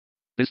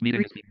This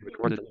meeting is being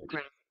recorded.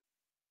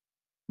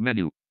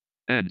 Menu.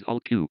 End.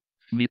 Alt Q.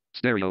 Meet.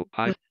 Stereo.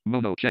 Hide.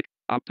 Mono. Check.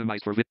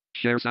 Optimize for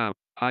share sound.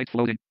 Hide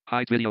floating.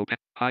 Hide video.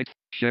 Hide.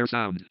 Share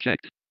sound.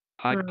 Checked.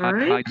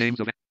 Hide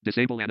names of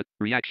disable and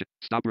reaction.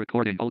 Stop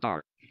recording. Alt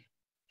R.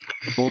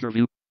 Folder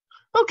view.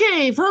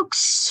 Okay,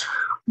 folks.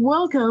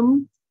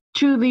 Welcome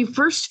to the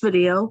first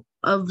video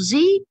of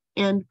Z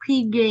and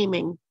P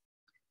Gaming.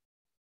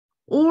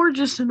 Or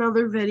just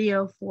another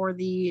video for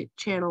the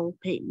channel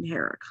Peyton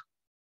Herrick.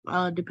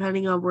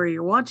 Depending on where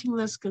you're watching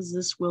this, because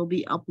this will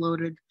be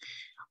uploaded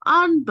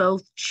on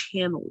both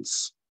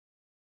channels.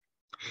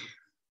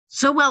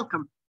 So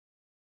welcome.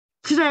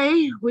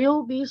 Today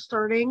we'll be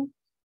starting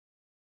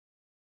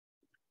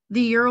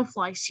the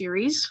Eurofly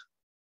series.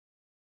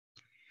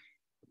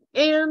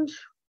 And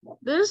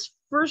this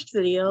first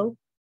video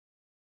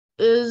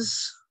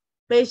is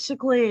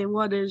basically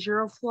what is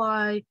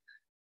Eurofly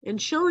and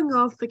showing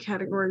off the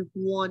Category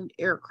 1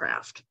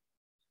 aircraft.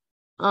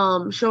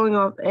 Showing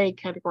off a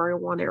Category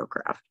 1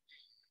 aircraft.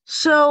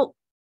 So,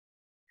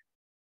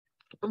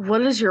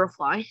 what is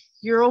Eurofly?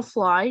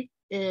 Eurofly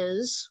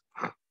is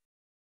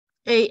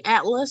a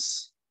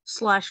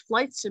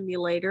Atlas/flight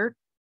simulator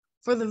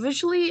for the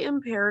visually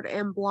impaired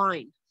and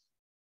blind.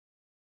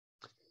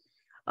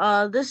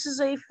 This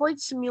is a flight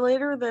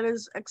simulator that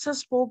is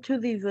accessible to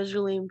the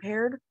visually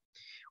impaired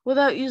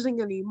without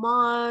using any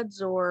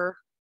mods or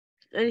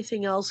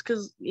anything else,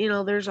 because, you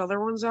know, there's other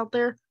ones out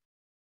there.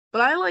 But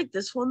I like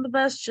this one the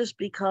best just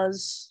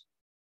because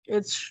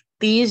it's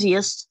the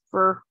easiest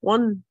for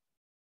one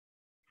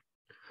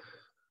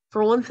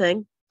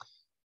thing.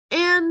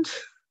 And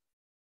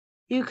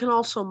you can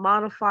also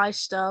modify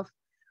stuff,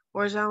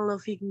 whereas I don't know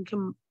if you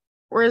can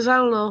whereas I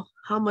don't know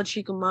how much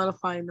you can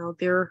modify in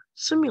other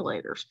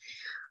simulators,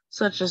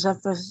 such as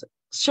FSX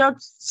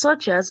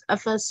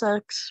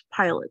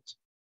Pilot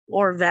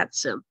or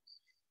VATSIM.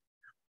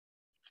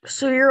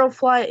 So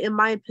Eurofly, in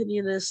my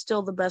opinion, is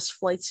still the best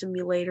flight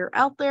simulator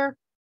out there.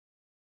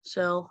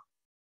 So,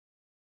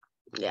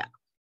 yeah.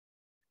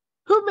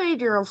 Who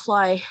made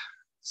Eurofly?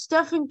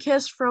 Stefan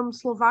Kiss from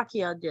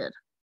Slovakia did.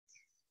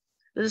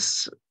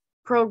 This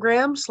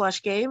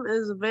program/game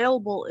is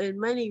available in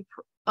many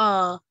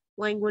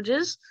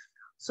languages,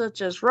 such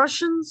as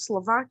Russian,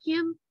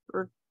 Slovakian,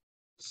 or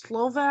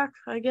Slovak,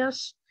 I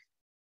guess,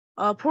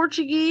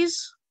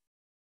 Portuguese,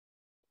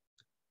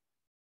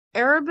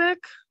 Arabic,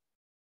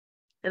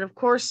 and of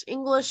course,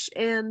 English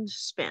and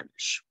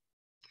Spanish.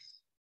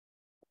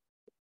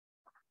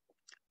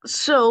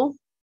 So,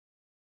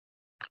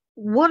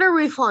 what are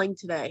we flying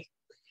today?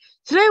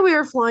 Today we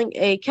are flying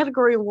a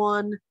Category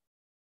 1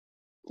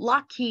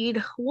 Lockheed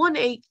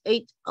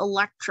 188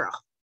 Electra.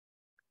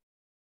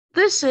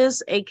 This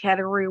is a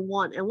Category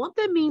 1, and what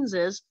that means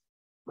is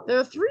there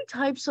are three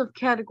types of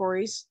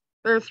categories.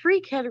 There are three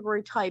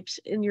category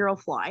types in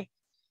Eurofly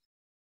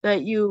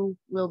that you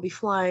will be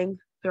flying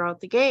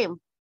throughout the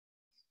game.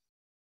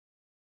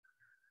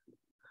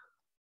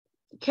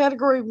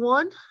 Category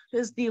 1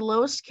 is the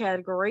lowest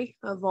category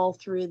of all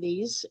three of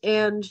these,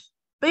 and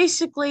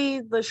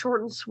basically the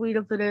short and sweet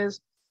of it is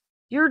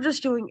you're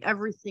just doing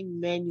everything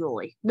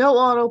manually. No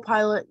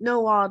autopilot,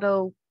 no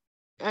auto,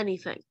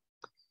 anything.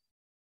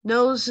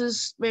 Nose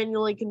is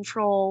manually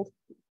controlled.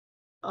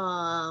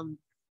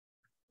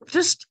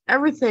 Just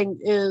everything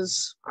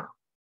is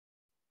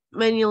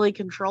manually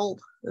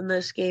controlled in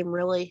this game,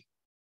 really.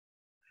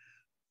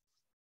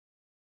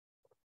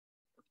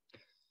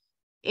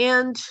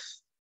 And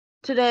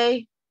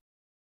today,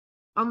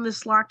 on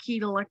this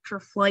Lockheed Electra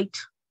flight,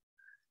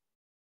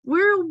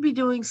 we'll be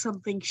doing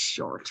something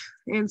short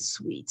and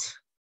sweet,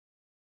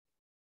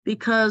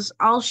 because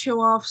I'll show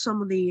off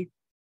some of the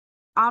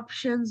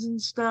options and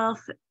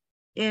stuff,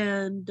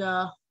 and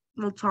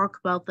we'll talk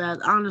about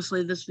that.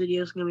 Honestly, this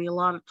video is going to be a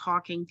lot of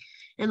talking,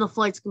 and the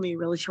flight's going to be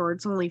really short.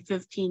 It's only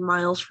 15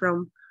 miles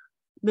from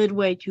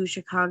Midway to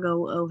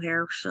Chicago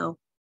O'Hare, so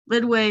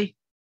Midway,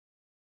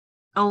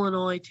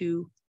 Illinois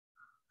to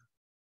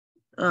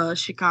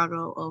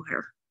Chicago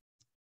O'Hare,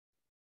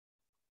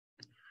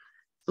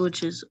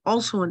 which is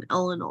also in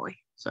Illinois.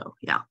 So,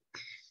 yeah.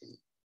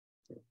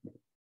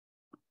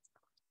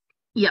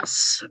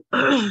 Yes.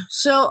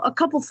 So, a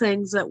couple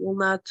things that will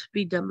not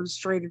be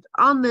demonstrated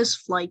on this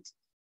flight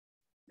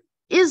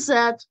is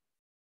that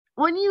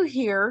when you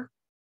hear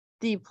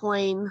the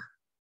plane,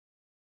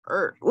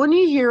 or when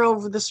you hear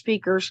over the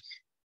speakers,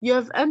 you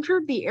have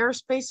entered the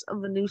airspace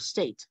of a new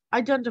state.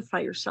 Identify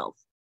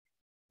yourself.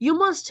 You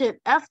must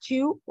hit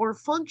F2 or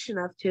function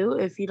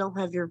F2 if you don't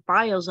have your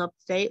BIOS up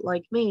to date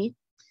like me.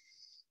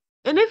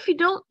 And if you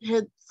don't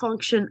hit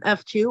function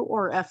F2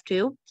 or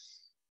F2,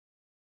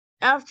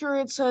 after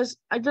it says,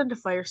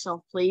 identify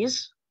yourself,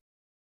 please,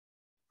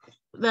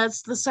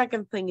 that's the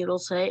second thing it'll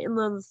say. And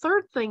then the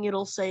third thing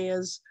it'll say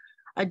is,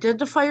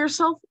 identify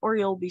yourself or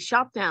you'll be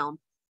shot down.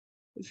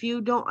 If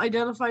you don't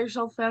identify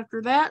yourself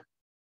after that,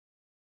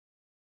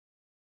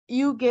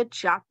 you get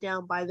shot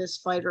down by this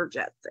fighter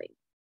jet thing.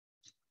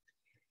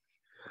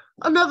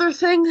 Another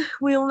thing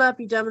we will not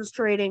be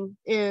demonstrating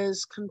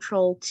is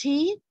Control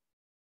T,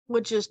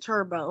 which is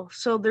turbo.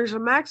 So there's a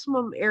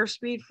maximum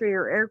airspeed for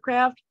your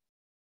aircraft,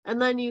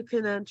 and then you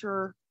can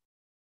enter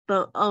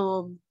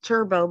the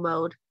turbo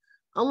mode,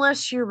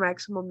 unless your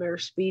maximum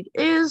airspeed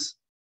is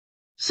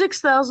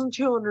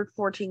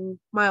 6,214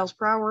 miles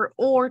per hour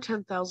or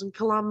 10,000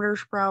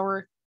 kilometers per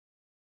hour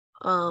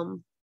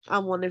on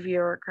one of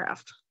your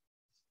aircraft.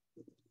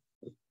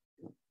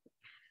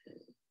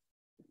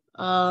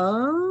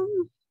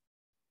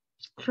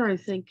 Trying to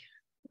think.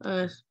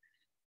 So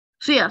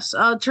yes,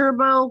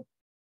 turbo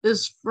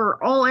is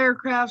for all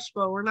aircrafts,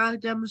 but we're not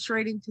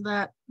demonstrating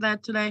to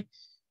that today.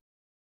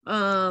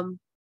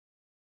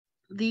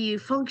 The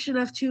function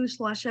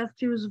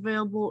F2/F2 is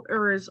available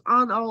or is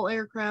on all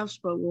aircrafts,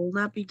 but will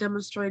not be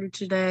demonstrated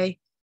today.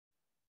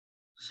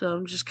 So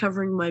I'm just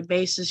covering my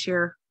bases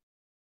here.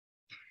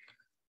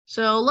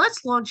 So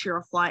let's launch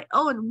Eurofly.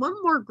 Oh, and one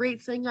more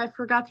great thing I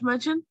forgot to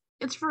mention,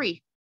 it's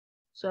free.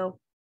 So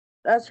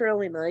that's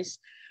really nice.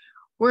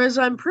 Whereas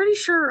I'm pretty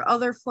sure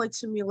other flight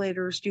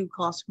simulators do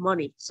cost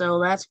money. So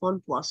that's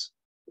one plus.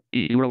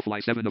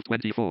 Eurofly 7 of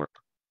 24.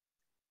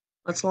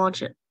 Let's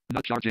launch it.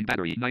 Not charging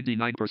battery,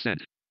 99%.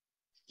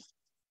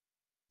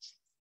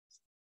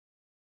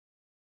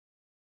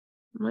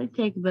 Might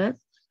take a bit.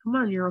 Come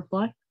on,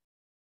 Eurofly.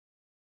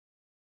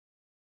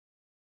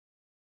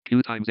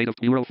 Q times 8 of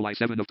Eurofly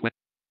 7 of 20.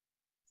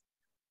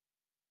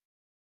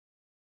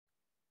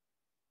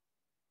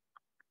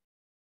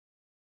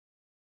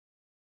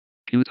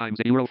 Q times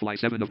Eurofly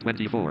 7 of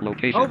 24.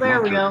 Location. Oh,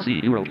 there we go. C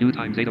Euro Q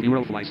times 8 of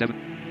Eurofly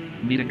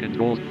 7. Meeting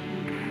controls.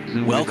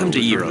 Zoom Welcome to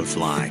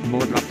Eurofly.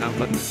 More drop down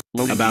buttons.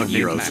 Loading About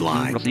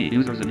Eurofly. C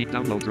users and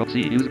downloads.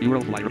 C user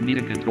Eurofly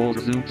meeting controls.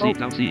 Zoom C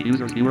down C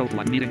users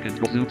Eurofly meeting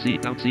controls. Zoom C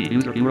down C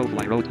user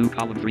Eurofly row 2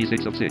 column 3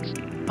 6 of 6.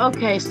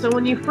 Okay, so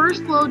when you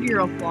first load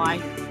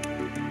Eurofly,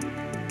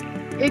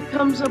 it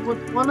comes up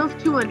with one of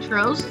two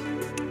intros,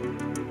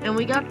 and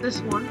we got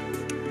this one.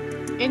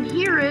 And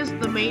here is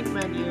the main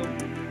menu.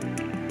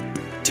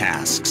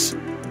 Tasks.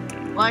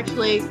 Well,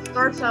 actually,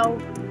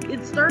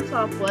 it starts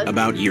off with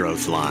About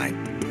Eurofly.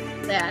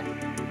 that.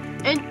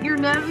 And you're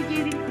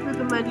navigating through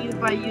the menu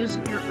by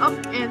using your up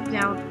and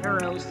down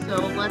arrows. So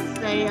let's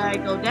say I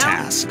go down.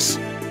 Tasks.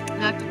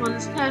 Next one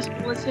is task.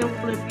 Let's say I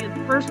want to be in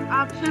the first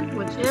option,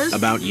 which is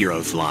About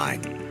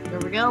Eurofly. There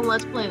we go.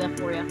 Let's play that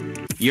for you.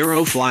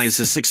 Eurofly is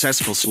a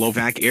successful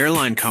Slovak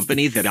airline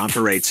company that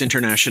operates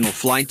international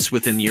flights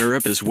within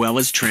Europe as well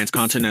as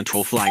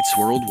transcontinental flights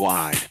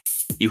worldwide.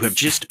 You have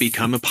just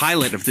become a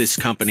pilot of this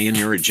company, and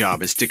your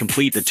job is to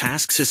complete the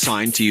tasks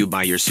assigned to you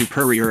by your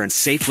superior and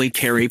safely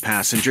carry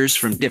passengers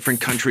from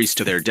different countries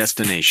to their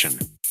destination.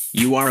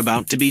 You are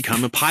about to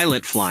become a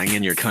pilot flying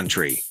in your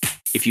country.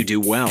 If you do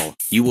well,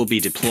 you will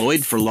be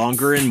deployed for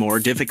longer and more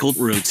difficult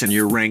routes, and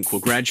your rank will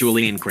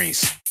gradually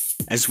increase.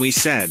 As we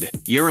said,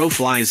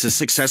 Eurofly is a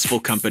successful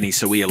company,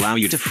 so we allow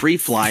you to free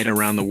fly it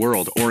around the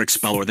world or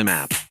explore the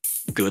map.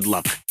 Good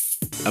luck.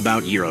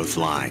 About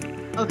Eurofly.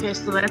 Okay,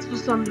 so that's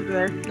what's under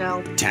there.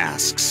 Now,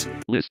 Tasks.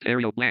 List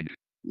aerial blank.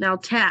 now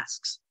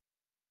tasks.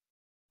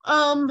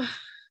 Now,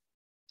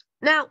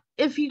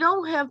 if you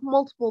don't have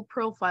multiple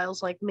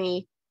profiles like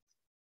me,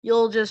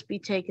 you'll just be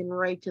taken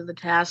right to the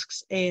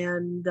tasks,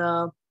 and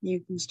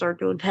you can start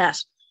doing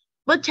tasks.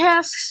 But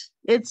tasks,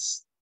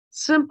 it's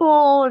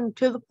simple and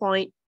to the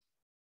point.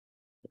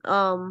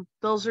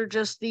 Those are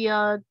just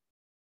the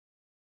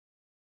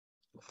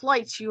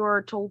flights you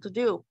are told to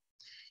do.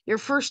 Your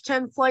first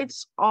 10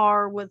 flights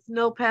are with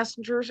no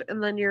passengers,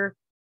 and then your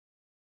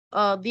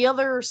the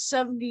other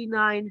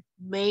 79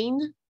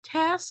 main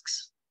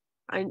tasks,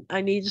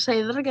 I need to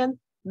say that again,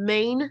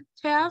 main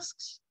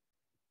tasks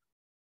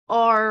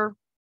are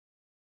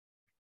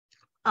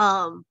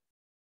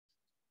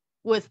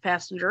with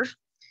passengers,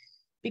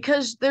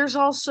 because there's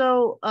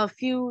also a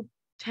few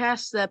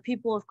tasks that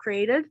people have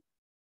created,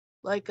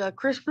 like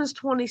Christmas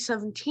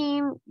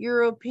 2017,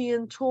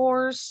 European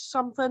tours,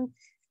 something,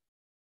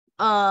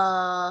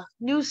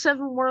 new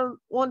 7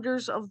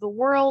 wonders of the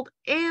world,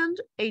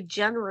 and a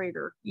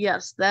generator.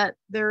 Yes, that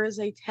there is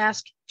a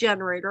task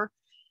generator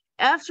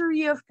after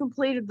you have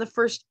completed the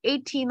first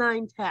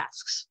 89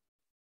 tasks.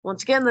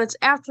 Once again, that's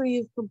after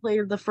you've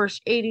completed the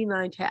first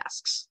 89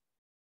 tasks.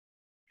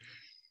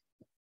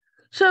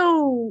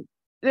 So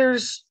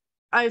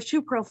I have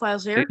 2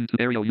 profiles here.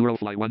 Aerial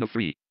Eurofly 1 of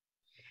 3.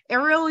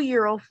 Aerial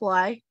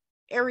Eurofly,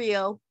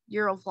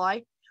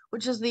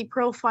 which is the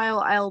profile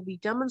I'll be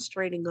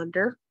demonstrating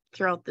under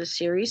throughout this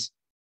series,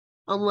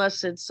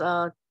 unless it's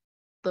the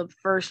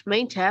first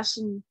main task,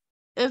 and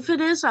if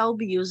it is, I'll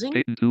be using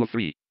Peyton 2 of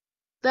 3.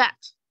 that.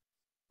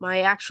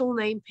 My actual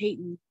name,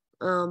 Peyton.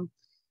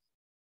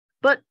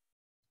 But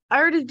I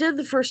already did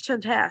the first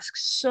 10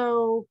 tasks,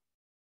 so,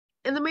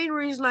 and the main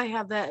reason I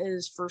have that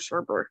is for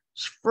server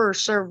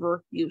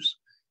use.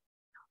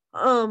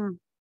 So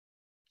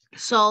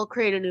I'll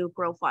create a new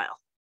profile,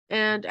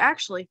 and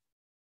actually,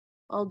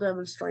 I'll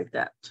demonstrate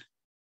that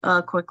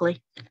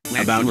quickly.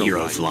 About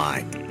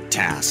Eurofly.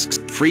 Tasks.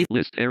 Free.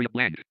 List area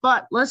blank.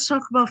 But let's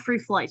talk about free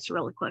flights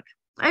really quick.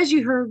 As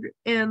you heard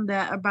in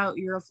that About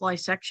Eurofly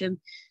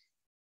section,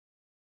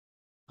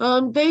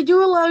 They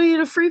do allow you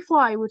to free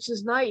fly, which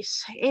is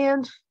nice.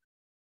 And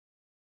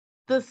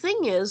the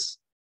thing is,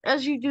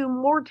 as you do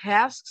more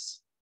tasks,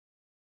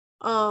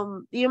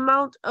 the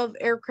amount of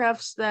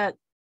aircrafts that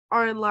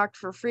are unlocked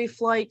for free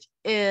flight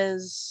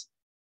is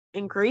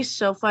increased.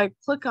 So if I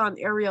click on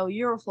aerial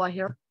Eurofly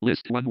here,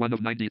 list 1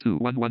 of 92,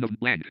 1 of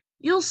blank.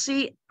 You'll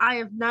see I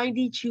have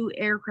 92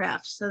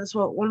 aircrafts. That's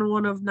what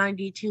 1 of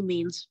 92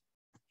 means.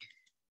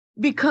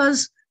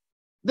 Because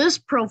this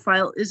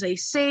profile is a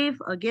save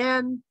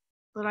again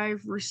that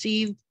I've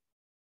received,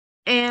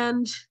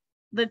 and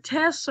the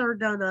tests are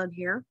done on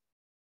here.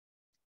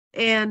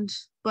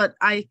 But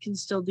I can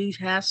still do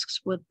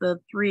tasks with the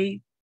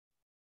three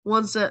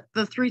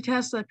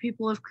tests that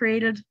people have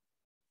created.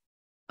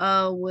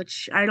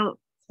 Which I don't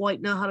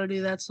quite know how to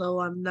do that, so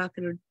I'm not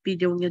going to be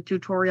doing a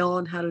tutorial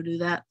on how to do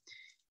that.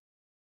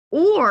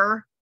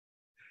 Or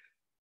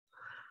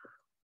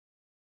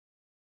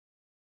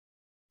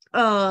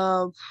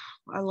I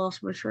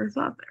lost my train of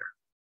thought there.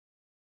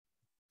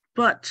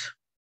 But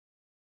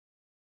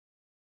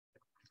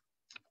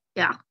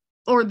yeah,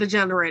 or the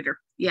generator.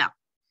 Yeah.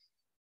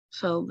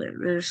 So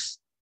there's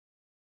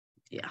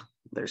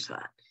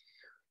that.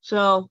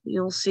 So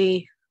you'll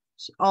see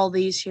all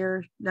these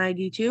here,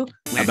 92.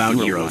 About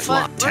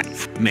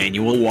Eurofly.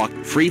 Manual walk.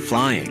 Free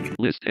flying.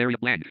 List area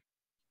blank.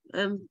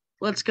 And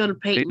let's go to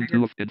Peyton. Peyton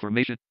 2 of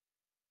information.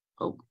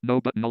 Oh. No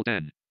button, no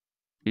 10.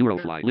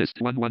 Eurofly. List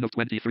 1 of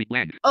 23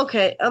 blank.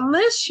 Okay, on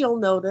this you'll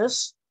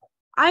notice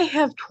I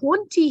have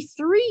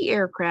 23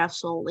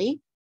 aircrafts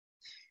only.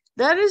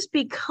 That is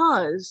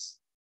because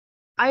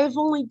I have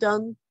only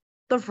done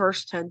the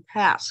first 10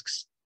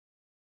 tasks.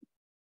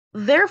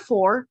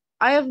 Therefore,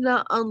 I have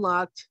not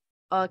unlocked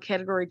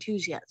category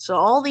 2s yet. So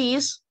all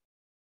these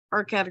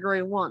are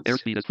category 1s.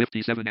 Airspeed is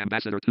 57,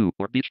 Ambassador 2,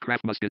 or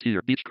Beechcraft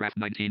Musketeer, Beechcraft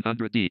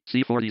 1900D,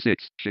 C-46,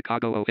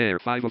 Chicago O'Hare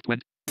 5 of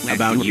 20.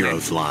 About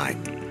Eurofly.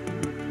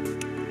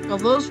 So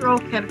those are all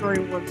category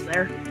 1s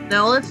there.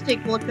 Now let's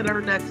take a look at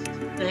our next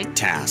thing.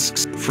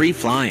 Tasks. Free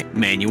flying.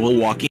 Manual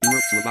walking.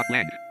 Slovak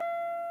land.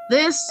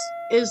 This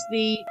is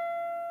the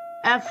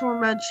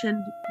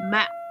aforementioned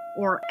map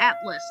or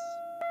atlas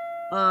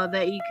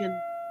that you can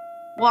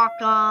walk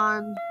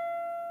on,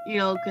 you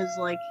know, because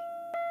like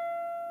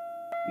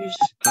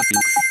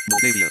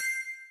Moldavia.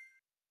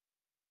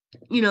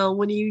 You know,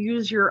 when you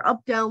use your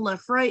up, down,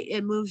 left, right,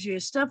 it moves you a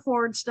step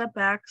forward, step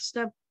back,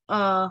 step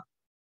to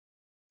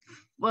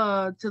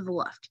the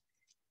left.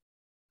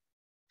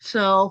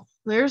 So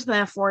there's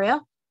that for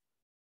you.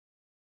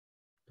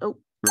 Oh,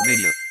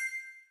 Romania.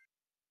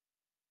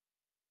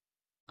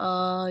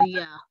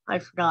 Yeah, I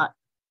forgot.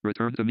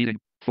 Return to meeting.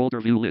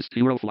 Folder view list.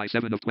 Eurofly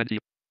 7 of 20.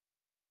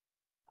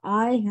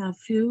 I have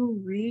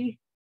to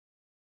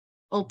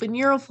open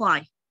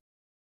Eurofly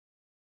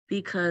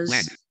because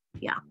Land.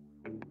 yeah.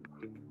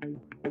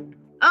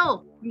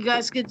 Oh, you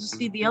guys get to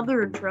see the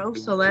other intro,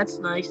 so that's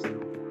nice.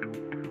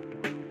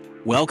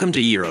 Welcome to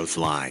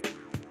Eurofly.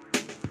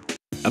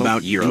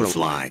 About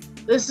Eurofly.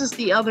 This is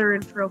the other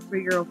intro for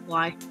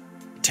Eurofly.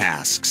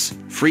 Tasks.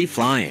 Free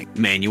flying.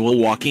 Manual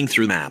walking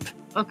through map.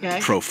 Okay.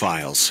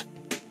 Profiles.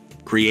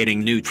 Creating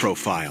new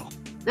profile.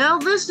 Now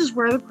this is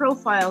where the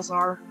profiles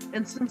are,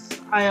 and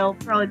since I'll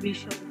probably be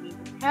showing you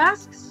the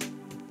tasks,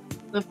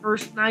 the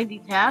first 90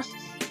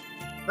 tasks,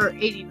 or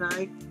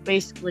 89,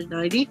 basically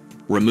 90.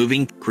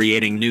 Removing,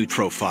 creating new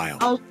profile.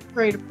 I'll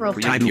create a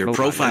profile. Type your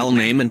profile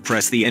name and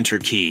press the enter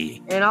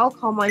key. And I'll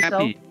call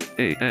myself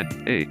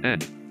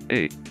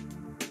A-N-A-N-A.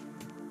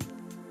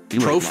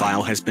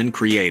 Profile has been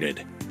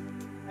created.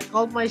 I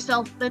called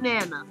myself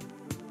Banana.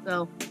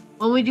 So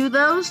when we do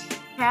those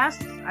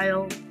tasks,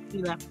 I'll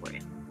do that for you.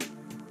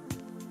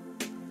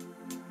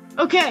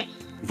 Okay.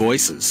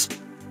 Voices.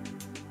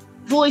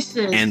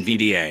 Voices. And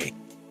VDA.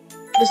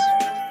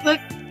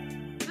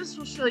 This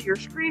will show your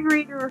screen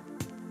reader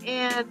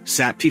and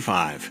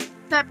SAT-P5.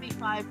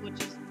 SAT-P5,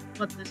 which is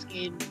what this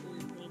game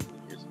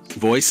uses.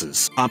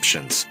 Voices.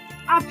 Options.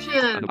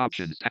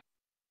 Options.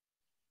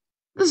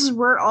 This is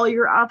where all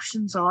your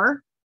options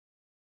are.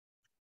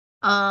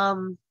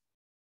 I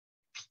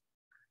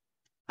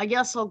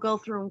guess I'll go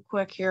through them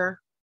quick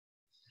here.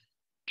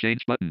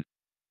 Change button.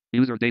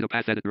 User data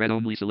path edit read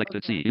only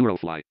selected. Okay. C.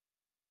 Eurofly.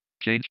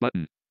 Change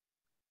button.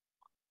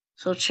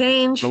 So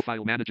change.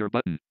 Profile manager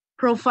button.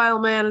 Profile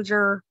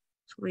manager.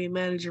 That's where you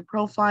manage your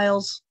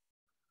profiles.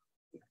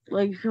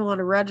 Like if you want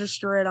to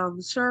register it on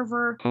the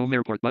server. Home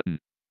airport button.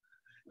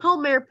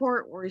 Home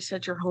airport, where you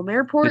set your home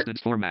airport.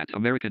 Distance format.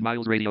 American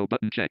miles radio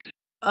button checked.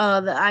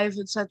 That I have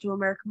it set to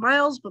American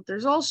miles, but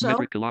there's also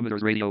metric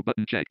kilometers radio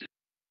button checked.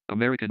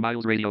 American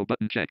miles radio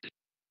button checked.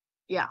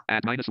 Yeah.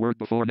 Add minus word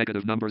before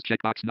negative numbers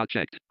checkbox not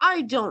checked.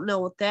 I don't know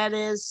what that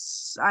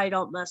is. I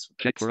don't mess with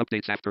Check it. for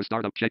updates after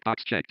startup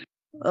checkbox checked.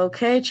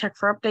 Okay, check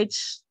for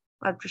updates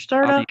after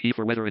startup. Copy key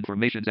for weather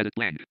information edit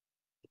blank.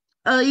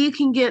 You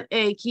can get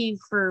a key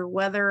for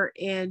weather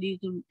and you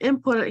can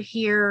input it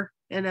here,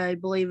 and I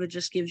believe it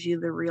just gives you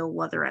the real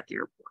weather at the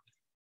airport.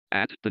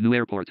 At the new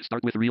airport,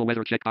 start with real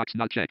weather checkbox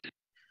not checked.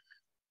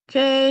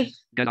 Okay.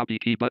 Get copy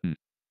key button.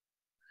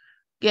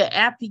 Get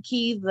API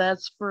key.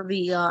 That's for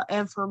the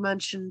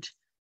aforementioned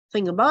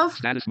thing above.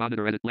 Status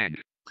monitor edit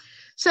blank.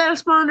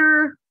 Status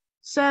monitor.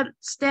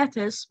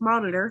 Status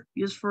monitor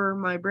used for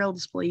my Braille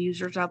display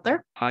users out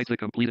there. Hide the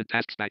completed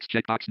task packs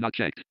checkbox not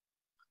checked.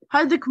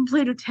 Hide the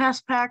completed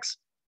task packs.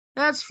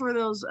 That's for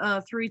those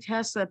 3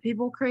 tests that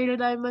people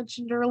created I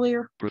mentioned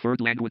earlier. Preferred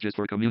languages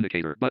for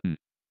communicator button.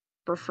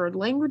 Preferred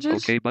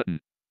languages. OK button.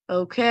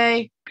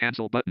 Okay.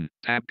 Cancel button.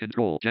 Tab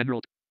control.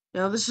 General.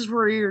 Now this is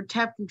where your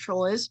tab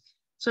control is.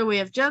 So we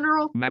have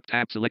general. Map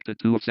tab selected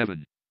 2 of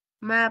 7.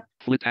 Map.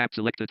 Flit tab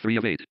selected 3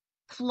 of 8.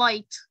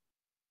 Flight.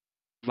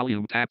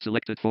 Volume tab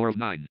selected 4 of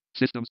 9.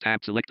 Systems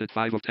tab selected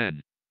 5 of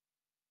 10.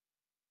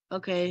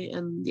 Okay,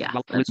 and yeah,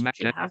 Flit that's map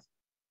what you have.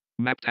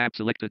 Map tab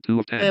selected 2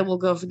 of 10. Okay, we'll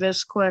go for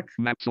this quick.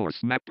 Map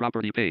source. Map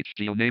property page.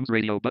 Geo names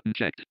radio button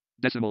checked.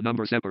 Decimal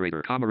number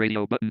separator, comma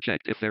radio button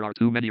checked. If there are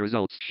too many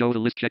results, show the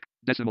list check.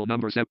 Decimal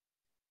number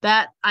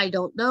That I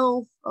don't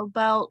know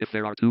about. If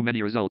there are too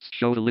many results,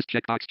 show the list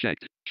checkbox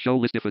checked. Show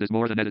list if it is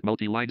more than edit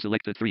multi-line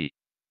selected 3.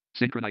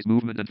 Synchronize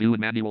movement and view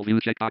in manual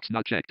view checkbox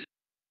not checked.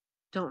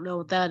 Don't know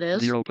what that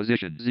is. 0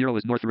 position. 0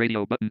 is north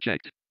radio button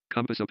checked.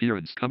 Compass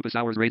appearance. Compass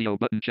hours radio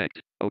button checked.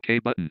 OK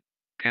button.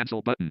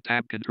 Cancel button.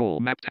 Tab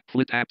control. Map tab.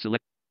 Flit tab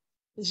select.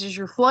 This is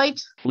your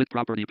flight. Flit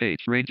property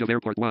page. Range of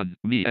airport 1.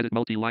 Me edit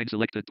multi-line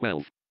selected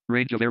 12.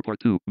 Range of airport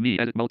 2. Me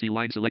edit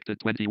multi-line selected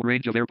 20.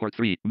 Range of airport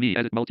 3. Me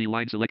edit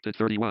multi-line selected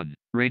 31.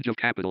 Range of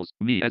capitals.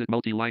 Me edit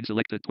multi-line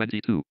selected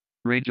 22.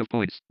 Range of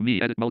points. Me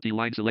edit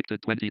multi-line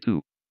selected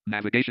 22.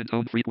 Navigation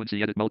tone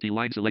frequency edit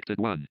multi-line selected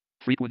 1.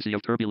 Frequency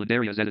of turbulent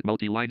areas edit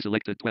multi-line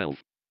selected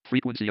 12.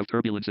 Frequency of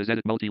turbulences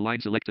edit multi-line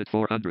selected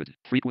 400.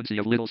 Frequency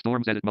of little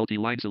storms edit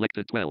multi-line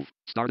selected 12.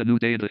 Start a new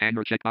day in the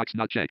hangar checkbox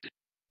not checked.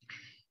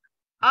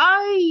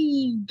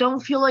 I don't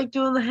feel like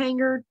doing the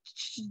hangar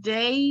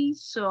today,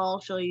 so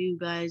I'll show you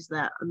guys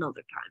that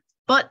another time.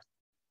 But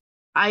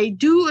I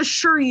do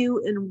assure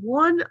you, in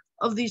one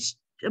of these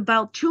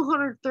about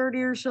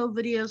 230 or so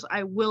videos,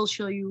 I will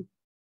show you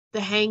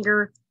the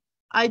hangar.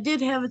 I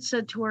did have it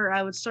set to where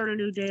I would start a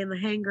new day in the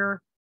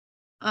hangar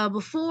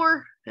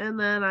before, and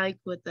then I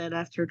quit that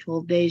after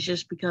 12 days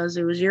just because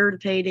it was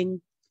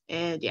irritating,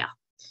 and yeah.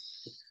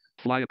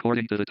 Fly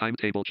according to the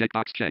timetable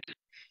checkbox checked.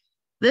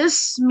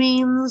 This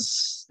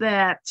means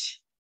that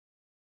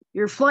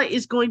your flight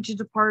is going to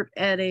depart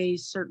at a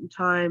certain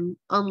time,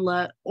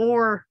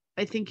 or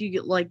I think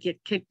you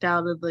get kicked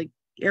out of the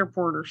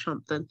airport or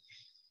something.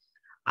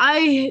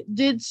 I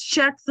did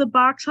check the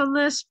box on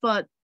this,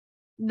 but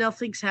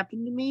nothing's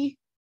happened to me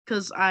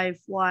because I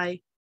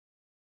fly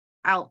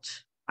out.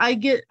 I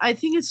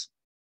think it's,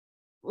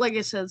 like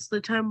I said, it's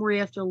the time where you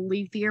have to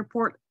leave the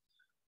airport,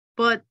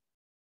 but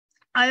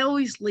I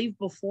always leave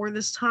before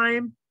this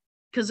time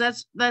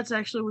because that's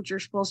actually what you're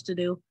supposed to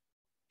do.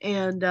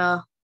 And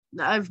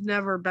I've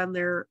never been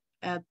there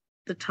at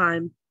the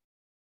time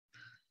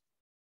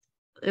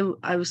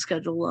I was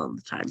scheduled on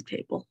the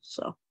timetable.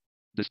 So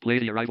display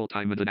the arrival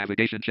time in the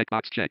navigation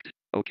checkbox checked.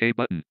 OK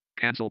button.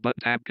 Cancel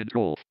button. Tab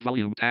control.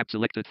 Volume tab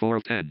selected 4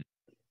 of 10.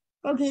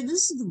 Okay,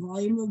 this is the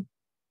volume of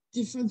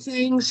different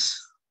things.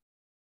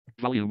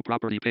 Volume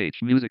property page.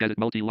 Music edit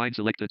multi-line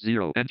selected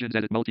 0. Engines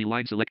edit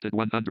multi-line selected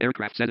 100.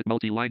 Aircraft edit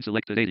multi-line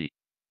selected 80.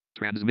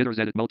 Transmitters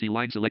edit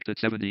multi-line selected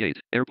 78.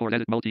 Airport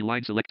edit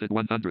multi-line selected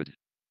 100.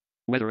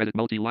 Weather edit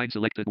multi-line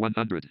selected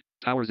 100.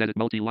 Towers edit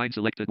multi-line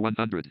selected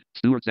 100.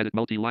 Stewards edit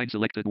multi-line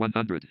selected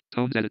 100.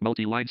 Tones edit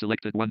multi-line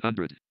selected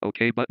 100.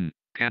 OK button.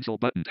 Cancel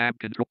button. Tab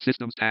control.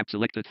 Systems tab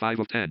selected 5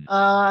 of 10.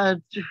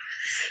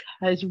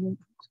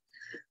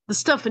 The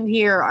stuff in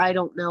here I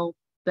don't know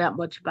that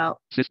much about.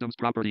 Systems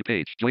property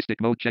page.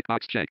 Joystick mode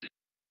checkbox checked.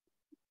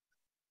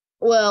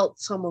 Well,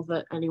 some of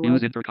it anyway.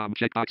 Use intercom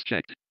checkbox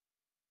checked.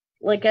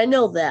 Like, I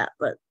know that,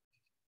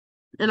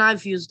 and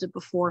I've used it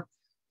before.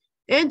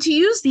 And to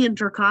use the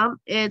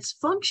intercom, it's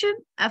function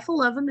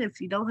F11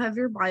 if you don't have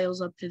your BIOS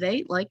up to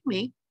date, like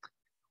me,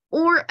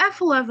 or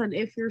F11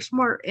 if you're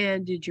smart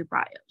and did your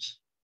BIOS.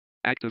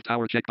 Active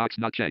tower checkbox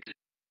not checked.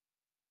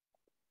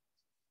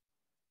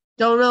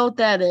 Don't know what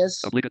that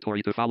is.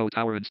 Obligatory to follow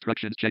tower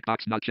instructions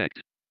checkbox not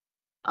checked.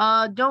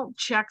 Don't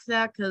check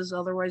that because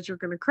otherwise you're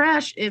going to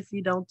crash if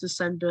you don't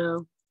descend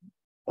or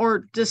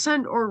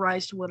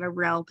rise to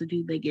whatever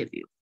altitude they give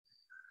you.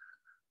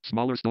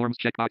 Smaller storms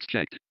checkbox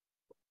checked.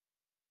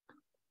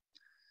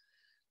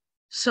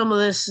 Some of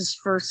this is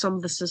for some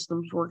of the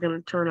systems we're going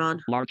to turn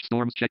on. Large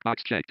storms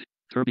checkbox checked.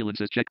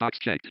 Turbulences checkbox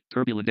checked.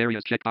 Turbulent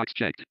areas checkbox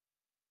checked.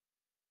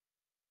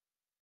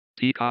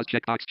 T-cause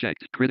checkbox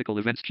checked. Critical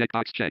events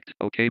checkbox checked.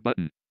 OK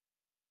button.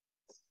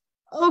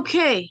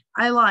 Okay,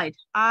 I lied.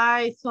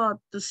 I thought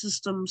the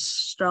systems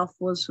stuff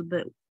was a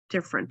bit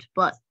different,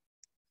 but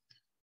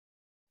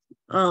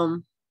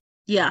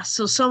yeah,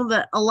 so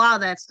a lot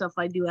of that stuff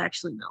I do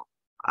actually know.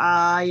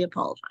 I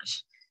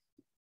apologize.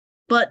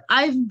 But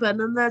I haven't been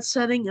in that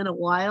setting in a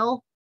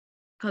while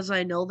because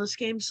I know this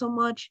game so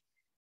much.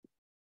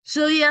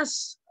 So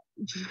yes,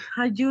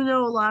 I do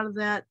know a lot of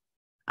that.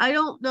 I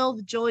don't know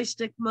the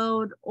joystick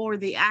mode or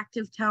the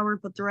active tower,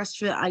 but the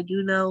rest of it I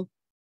do know.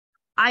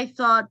 I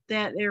thought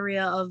that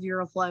area of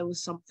Eurofly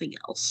was something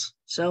else.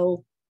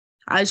 So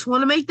I just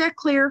want to make that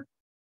clear.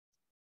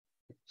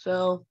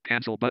 So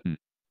Cancel button.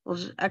 we'll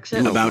just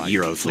exit. About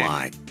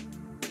Eurofly.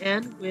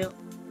 And we'll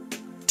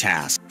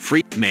Task.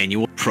 Free.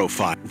 Manual.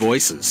 Profile.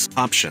 Voices.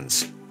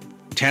 Options.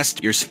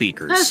 Test your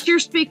speakers. test your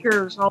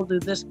speakers. I'll do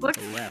this quick.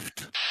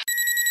 Left.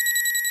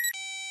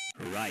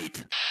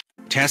 Right.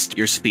 Test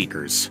your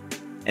speakers.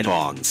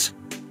 Add-ons.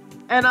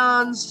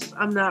 Add-ons.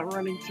 I'm not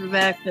running through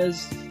that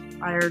because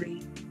I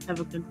already have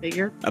it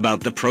configured.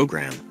 About the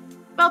program.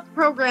 About the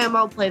program,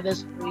 I'll play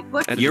this really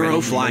quick.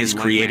 Eurofly is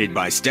created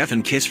by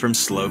Stefan Kiss from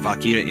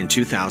Slovakia in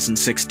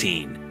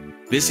 2016.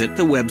 Visit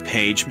the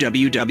webpage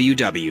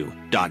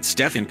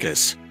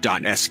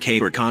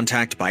www.stefankis.sk or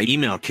contact by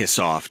email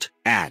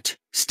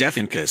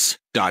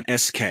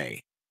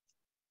kissoft@stefankis.sk.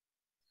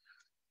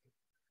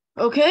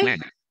 Okay.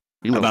 Land.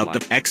 About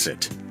the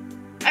exit.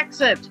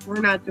 Exit. We're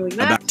not doing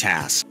that. About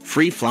task.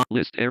 Free flight.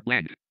 List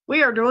airplane.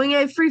 We are doing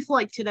a free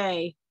flight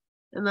today,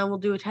 and then we'll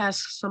do a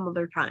task some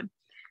other time.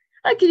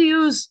 I could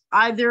use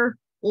either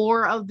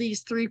or of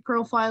these three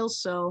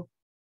profiles, so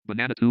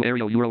Banana 2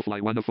 aerial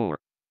Eurofly 1 of 4.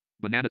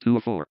 Banana 2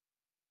 of 4.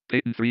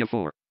 Peyton 3 of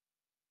 4.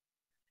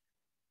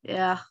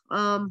 yeah.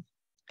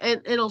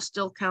 It'll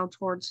still count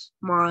towards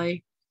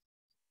my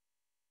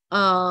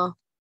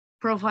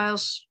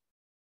profiles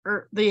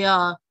or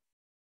the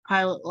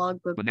pilot log,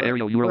 but Banana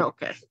aerial we're Euro.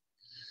 okay.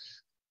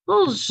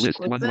 We'll just List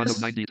click 1 this.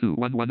 of 92.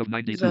 1 of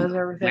 92. Says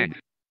everything. Land.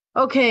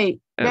 Okay,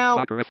 now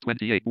Fokker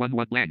F28 1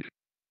 land.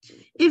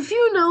 if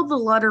you know the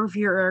letter of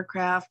your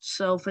aircraft,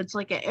 so if it's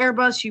like an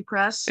Airbus, you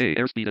press A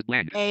airspeed at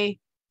land. A.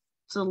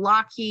 It's a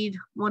Lockheed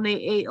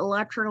 188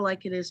 Electra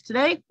like it is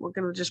today. We're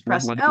going to just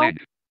press 1 L land.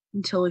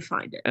 until we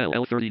find it.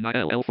 L39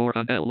 L4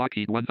 on L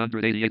Lockheed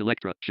 188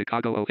 Electra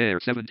Chicago O'Hare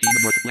 17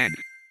 north land.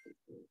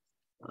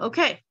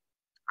 Okay,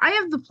 I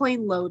have the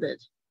plane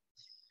loaded.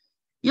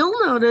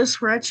 You'll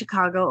notice we're at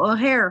Chicago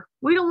O'Hare.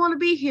 We don't want to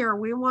be here.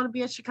 We want to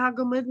be at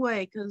Chicago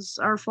Midway because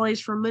our flight's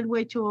from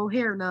Midway to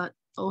O'Hare, not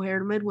O'Hare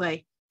to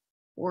Midway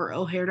or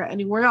O'Hare to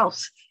anywhere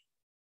else.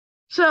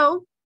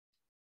 So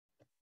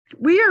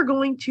we are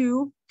going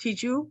to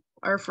teach you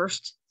our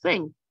first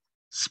thing,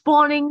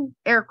 spawning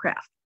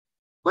aircraft.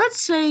 Let's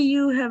say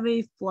you have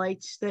a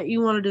flight that you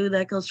want to do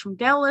that goes from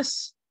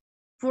Dallas,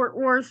 Fort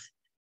Worth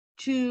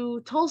to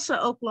Tulsa,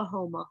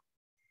 Oklahoma.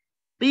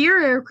 But your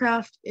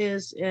aircraft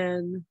is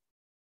in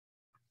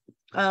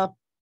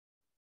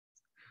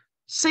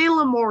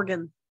Salem,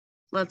 Oregon,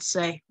 let's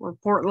say, or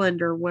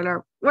Portland or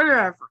whatever.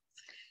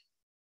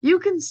 You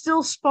can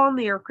still spawn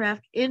the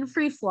aircraft in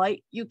free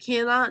flight. You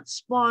cannot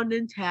spawn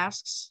in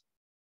tasks.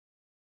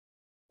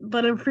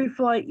 But in free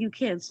flight, you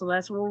can. So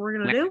that's what we're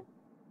going to do.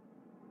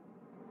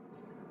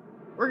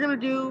 We're going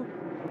to do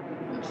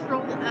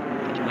Control F.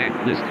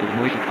 Land. List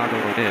Illinois Chicago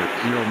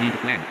O'Hare 0 need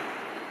land.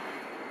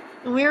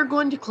 And we are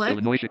going to click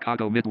Illinois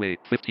Chicago Midway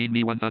 15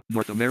 me 1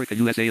 North America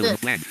USA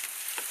This. land.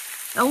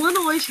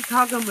 Illinois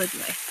Chicago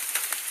Midway.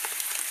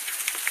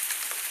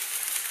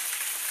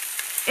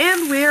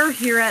 And we're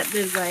here at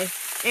Midway.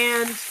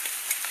 And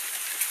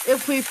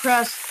if we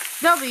press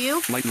W,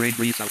 Flight range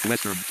breeze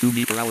southwestern 2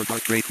 m per hour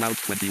dark gray clouds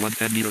 21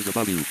 10 meters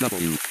above you.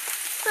 W.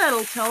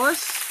 that'll tell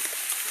us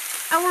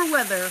our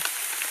weather.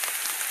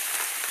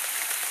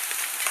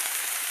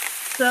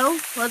 So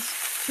let's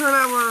turn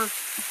our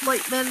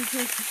flight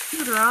management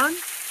computer on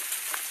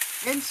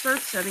and start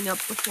setting up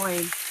the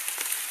plane.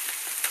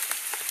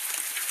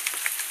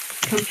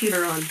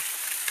 Computer on.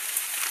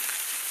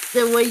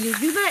 The way you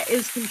do that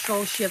is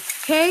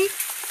Control-Shift-K.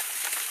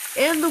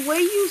 And the way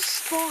you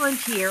spawned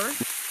here,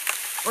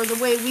 or the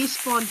way we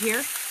spawned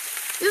here,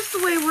 is the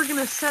way we're going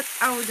to set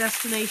our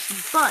destination.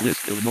 But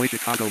List Illinois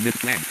Chicago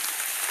mid land.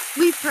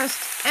 we pressed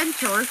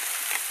Enter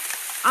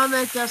on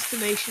that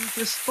destination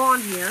to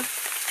spawn here.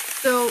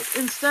 So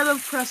instead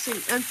of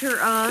pressing Enter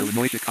on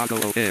Illinois Chicago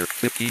O'Hare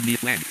 15 me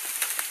land.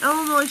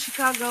 Illinois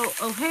Chicago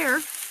O'Hare,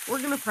 we're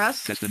going to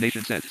press.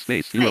 Destination set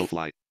space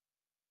Eurofly.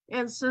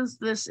 And since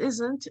this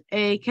isn't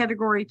a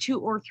Category 2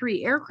 or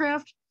 3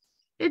 aircraft,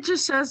 it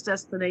just says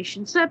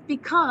destination set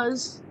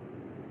because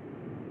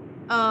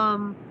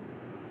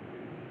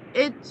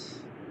it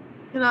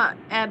cannot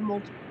add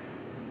multiple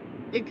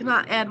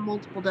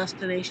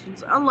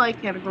destinations,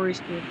 unlike Categories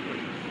 2 and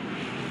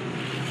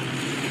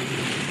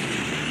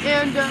 3.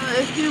 And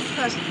if you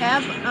press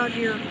Tab on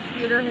your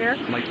computer here,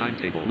 Flight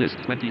timetable list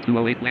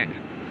 2208 land.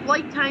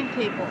 flight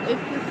timetable. If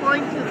you're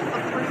flying to the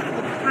upper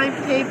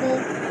timetable,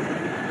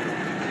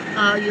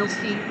 you'll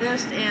see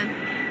this, and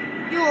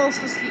you'll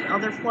also see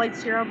other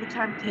flights here on the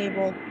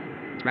timetable.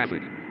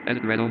 Traffic.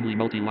 Edit red only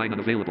multi-line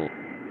unavailable.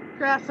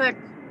 Traffic.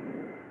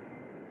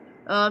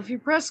 If you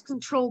press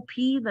Control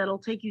P, that'll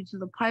take you to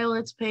the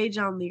pilots page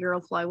on the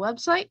Eurofly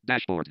website,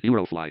 Dashboard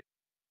Eurofly.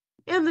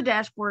 and the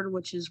dashboard,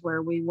 which is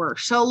where we were.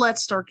 So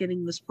let's start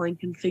getting this plane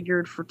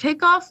configured for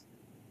takeoff.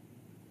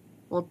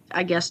 Well,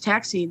 I guess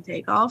taxi and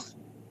takeoff.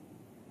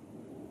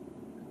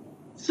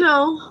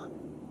 So,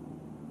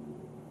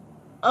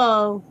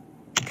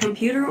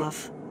 Computer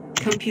off.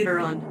 Computer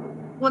on.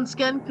 once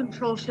again,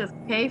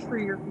 Control-Shift-K for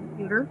your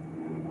computer.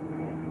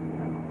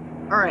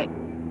 Alright,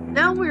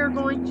 now we are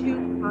going to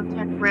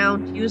contact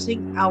ground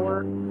using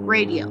our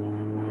radio.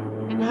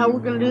 And how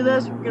we're going to do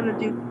this, we're going to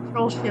do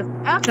Control Shift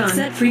F. Done.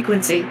 Set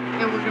frequency.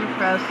 And we're going to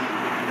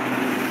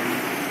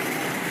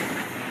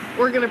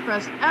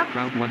press F.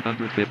 Ground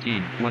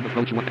 115. 1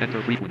 approach 1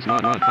 enter frequency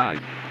 1 on 5.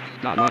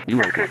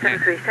 Eurofly.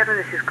 SK737,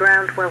 this is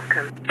ground,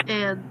 welcome.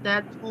 And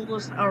that told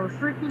us our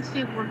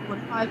frequency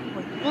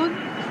 115.1.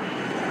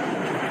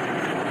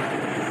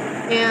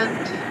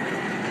 And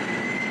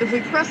if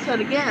we press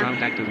that again,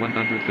 Ground active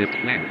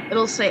 150. Land.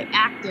 it'll say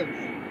active,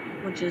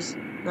 which is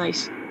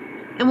nice.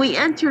 And we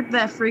entered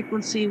that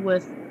frequency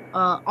with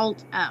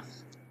Alt F.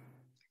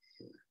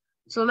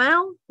 So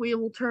now we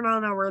will turn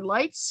on our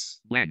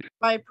lights Land.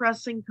 by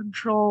pressing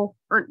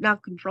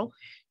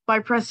by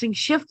pressing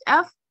Shift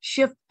F,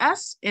 Shift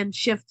S, and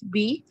Shift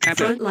B.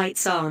 Front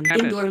lights on.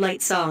 Habit. Indoor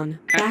lights on.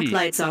 Back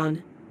lights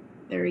on.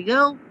 There we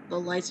go. The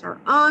lights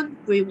are on.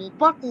 We will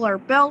buckle our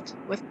belt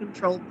with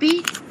Control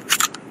B.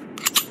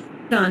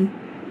 Done.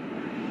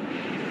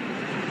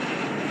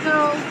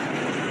 So,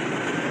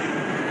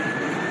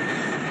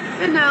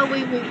 and now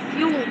we will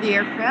fuel the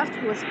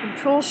aircraft with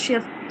Control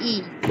Shift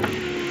E.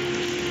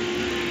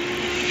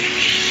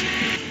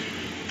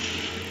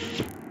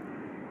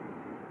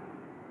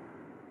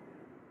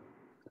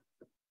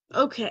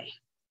 Okay.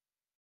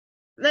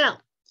 Now,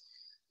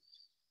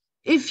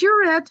 if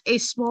you're at a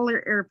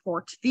smaller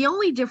airport, the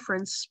only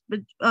difference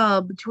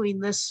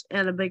between this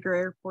and a bigger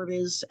airport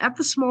is at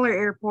the smaller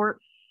airport,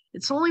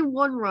 it's only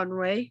one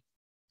runway.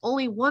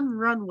 Only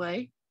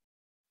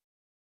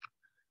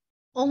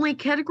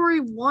Category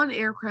 1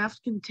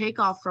 aircraft can take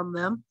off from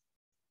them.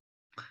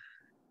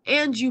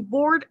 And you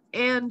board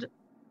and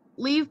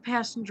leave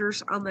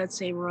passengers on that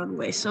same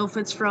runway. So if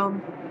it's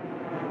from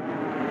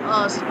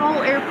a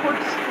small airport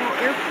to small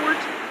airport,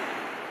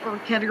 or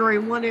Category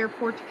 1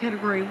 airport to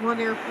Category 1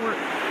 airport,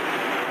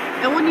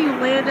 and when you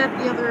land at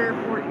the other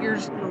airport, you're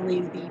just going to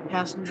leave the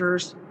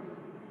passengers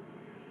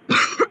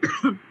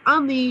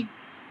on the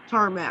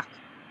tarmac,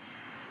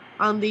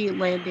 on the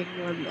landing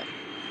runway.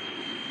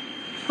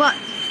 But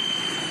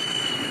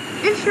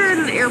if you're at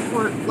an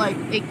airport like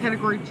a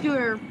Category 2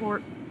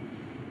 airport,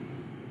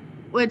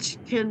 which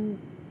can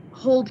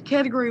hold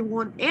Category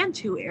 1 and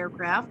 2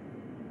 aircraft,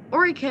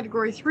 or a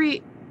Category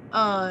 3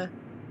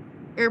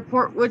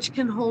 airport, which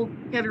can hold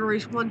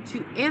Categories 1,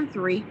 2, and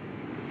 3,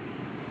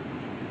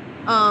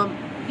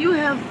 you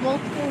have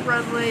multiple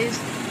runways,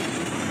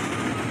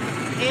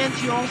 and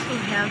you also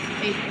have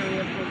a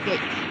area for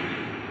gates.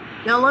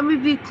 Now, let me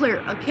be clear.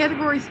 A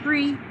Category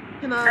 3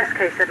 cannot...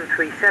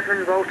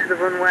 SK737, roll to the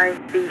runway,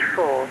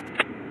 B4.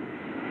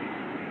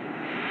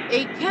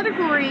 A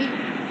Category...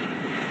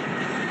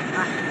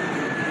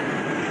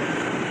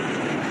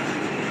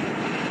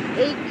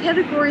 A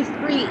Category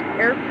 3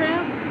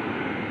 aircraft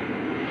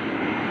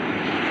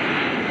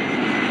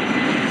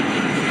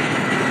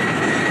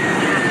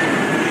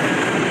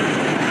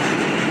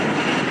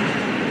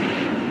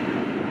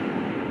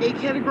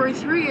Category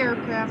 3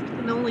 aircraft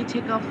can only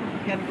take off from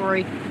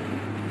Category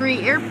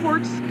 3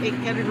 airports. A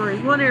Category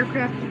 1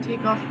 aircraft can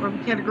take off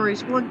from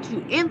Categories 1,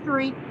 2, and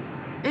 3.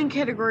 And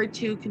Category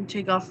 2 can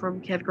take off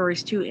from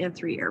Categories 2 and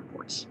 3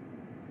 airports.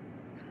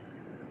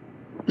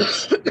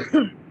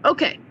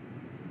 Okay.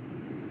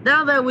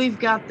 Now that we've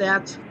got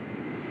that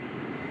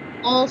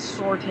all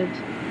sorted,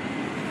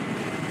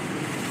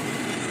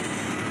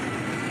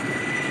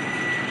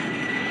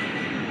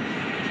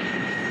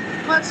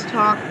 let's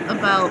talk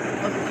about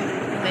a few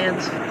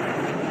commands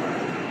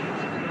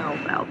to know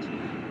about.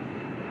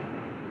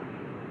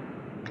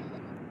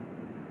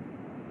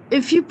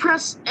 If you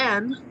press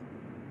N,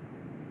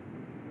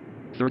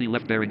 30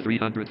 left bearing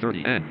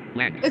 330 N.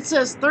 Land. it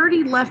says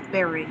 30 left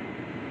bearing.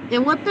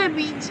 And what that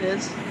means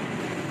is,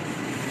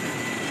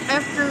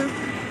 after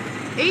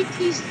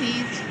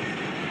ATC's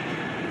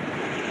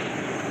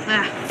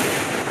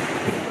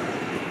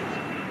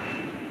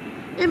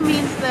it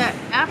means that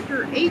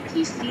after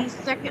ATC's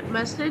second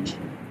message,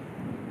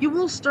 you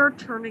will start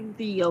turning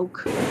the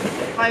yoke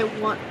via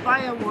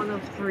one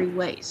of three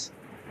ways.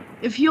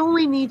 If you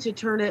only need to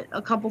turn it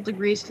a couple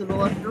degrees to the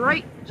left or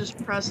right, just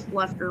press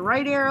left or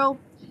right arrow.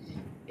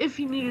 If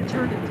you need to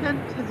turn it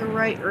 10 to the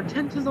right or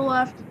 10 to the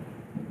left,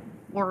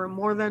 or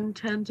more than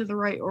 10 to the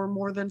right or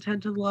more than 10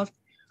 to the left,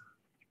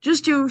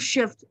 just do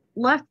shift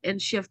left and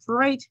shift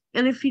right.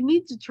 And if you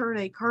need to turn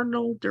a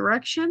cardinal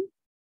direction,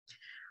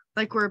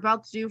 like we're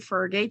about to do for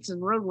our gates and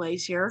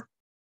runways here,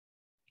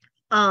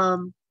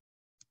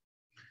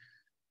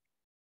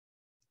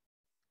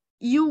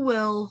 you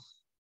will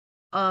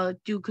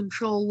do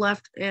control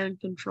left and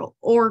control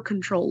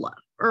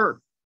left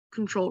or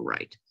control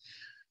right.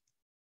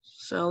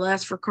 So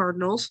that's for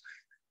cardinals.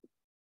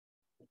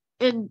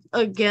 And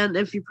again,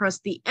 if you press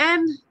the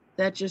N,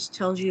 that just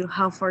tells you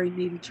how far you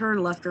need to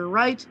turn, left or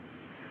right.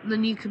 And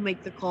then you can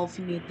make the call if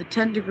you need the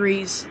 10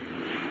 degrees,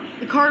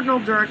 the cardinal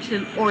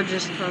direction, or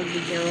just turn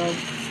the arrow,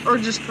 or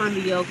just turn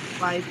the yoke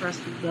by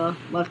pressing the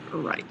left or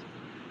right.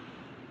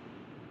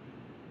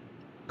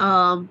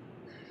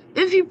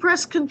 If you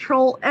press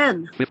Control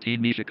N,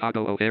 15 me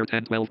Chicago O'Hare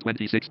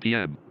 10:12:26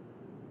 p.m.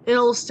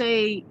 It'll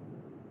say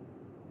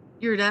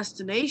your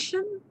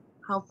destination,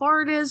 how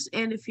far it is,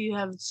 and if you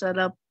have it set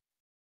up,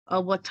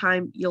 what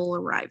time you'll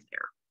arrive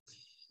there.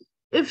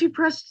 If you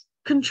press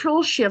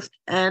Control Shift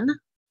N,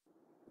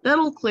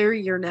 that'll clear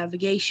your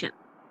navigation.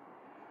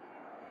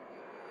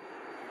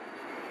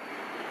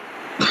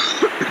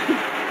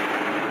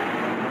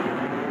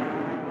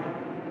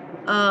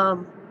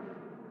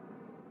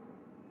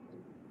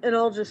 And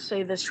I'll just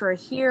say this right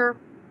here.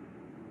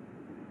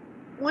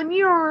 When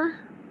you're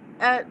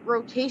at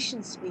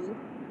rotation speed,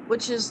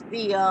 which is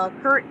the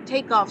current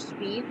takeoff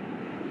speed,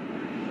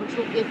 which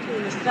we'll get to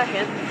in a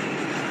second,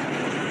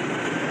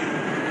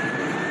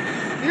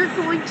 you're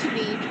going to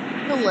need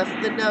to lift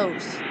the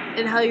nose.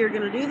 And how you're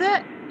going to do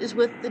that is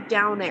with the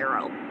down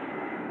arrow.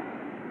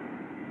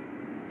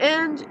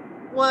 And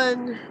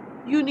when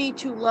you need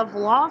to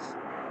level off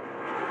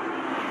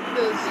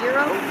the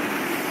 0,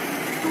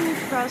 you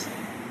will press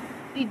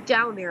the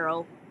down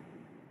arrow.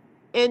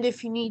 And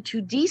if you need to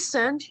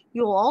descend,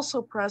 you'll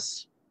also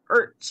press,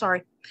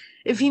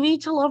 if you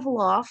need to level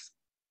off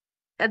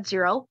at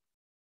 0,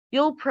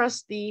 you'll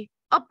press the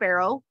up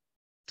arrow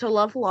to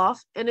level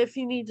off. And if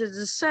you need to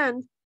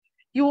descend,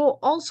 you will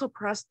also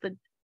press the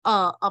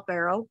up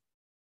arrow.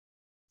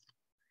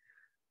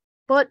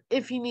 But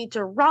if you need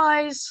to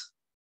rise,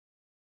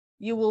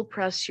 you will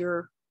press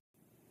your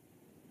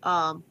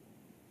down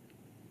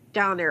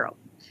arrow.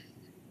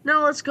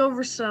 Now let's go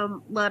over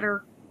some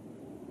letters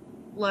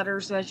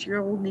that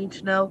you'll need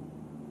to know.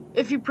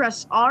 If you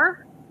press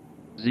R,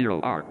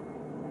 0R.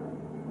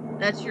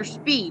 that's your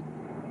speed.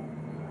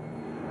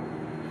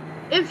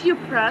 If you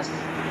press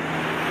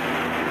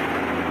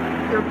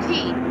your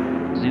T,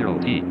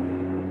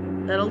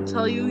 0T. that'll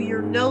tell you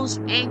your nose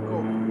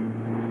angle.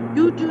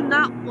 You do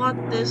not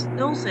want this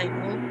nose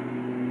angle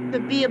to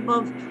be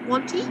above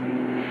 20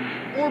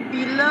 or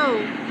below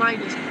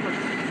minus 20.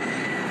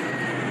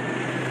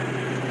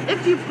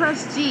 If you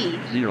press Z,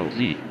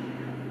 0Z.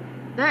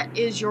 that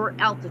is your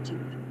altitude.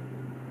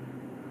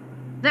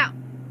 Now,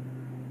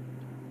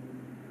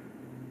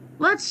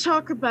 let's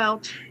talk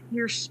about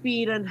your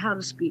speed and how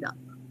to speed up.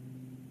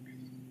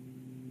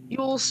 You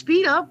will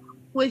speed up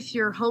with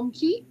your home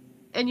key,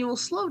 and you will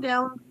slow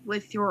down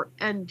with your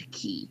end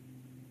key.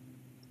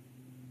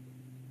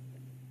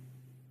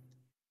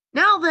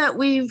 Now that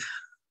we've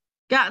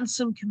gotten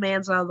some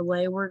commands out of the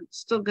way, we're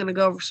still going to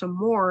go over some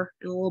more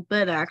in a little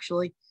bit,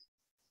 actually.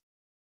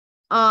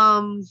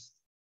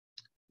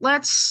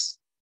 Let's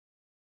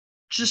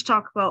just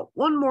talk about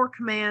one more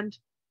command,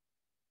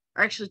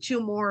 or actually two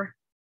more,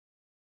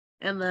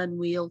 and then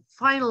we'll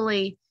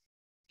finally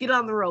get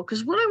on the road.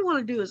 Because what I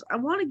want to do is I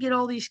want to get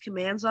all these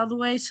commands out of the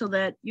way so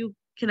that you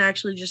can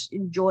actually just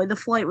enjoy the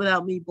flight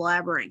without me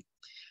blabbering.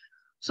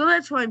 So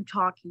that's why I'm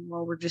talking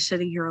while we're just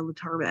sitting here on the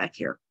tarmac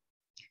here.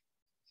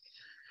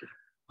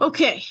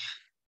 Okay,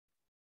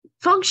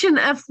 function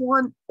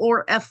F1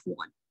 or F1.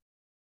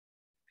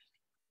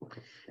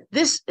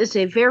 This is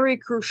a very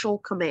crucial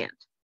command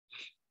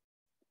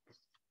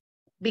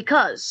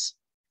because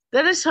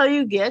that is how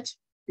you get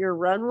your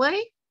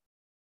runway.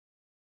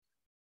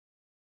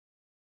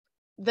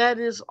 That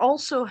is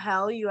also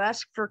how you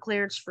ask for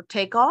clearance for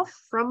takeoff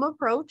from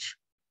approach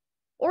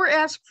or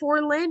ask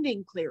for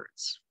landing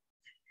clearance.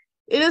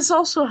 It is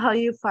also how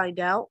you find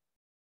out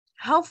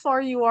how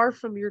far you are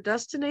from your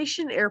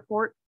destination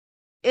airport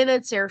in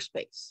its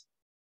airspace.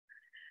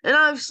 And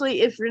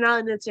obviously, if you're not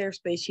in its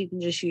airspace, you can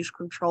just use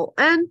Control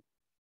N.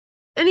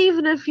 And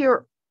even if you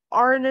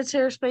are in its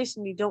airspace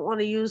and you don't want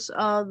to use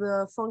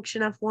the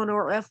function F1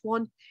 or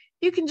F1,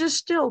 you can just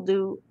still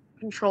do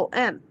Control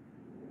N.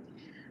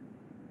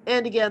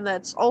 And again,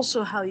 that's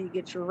also how you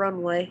get your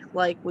runway,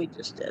 like we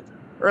just did,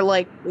 or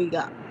like we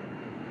got.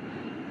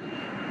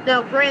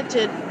 Now,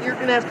 granted, you're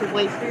going to have to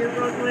wait for your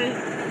runway,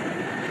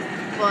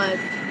 but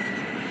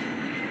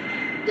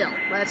still,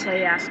 that's how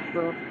you ask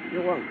for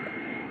your runway.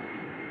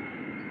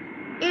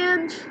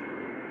 And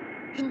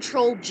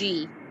Control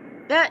G,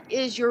 that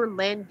is your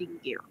landing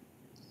gear.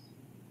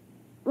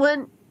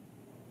 When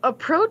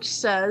approach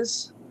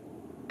says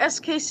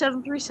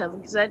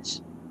SK737, because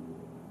that's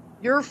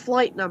your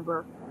flight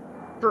number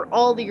for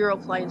all the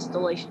Eurofly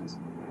installations,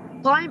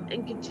 climb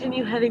and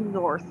continue heading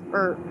north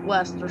or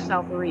west or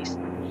south or east,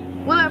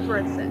 whatever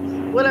it says,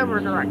 whatever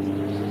direction.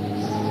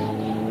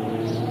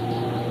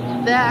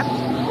 That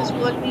is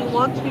when you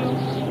want to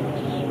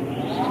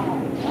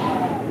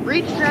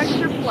retract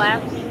your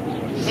flaps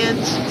and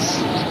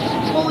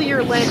pull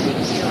your landing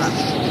gear up.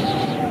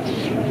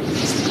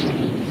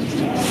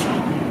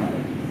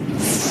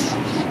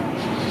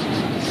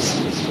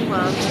 Come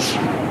on,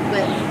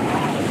 quit.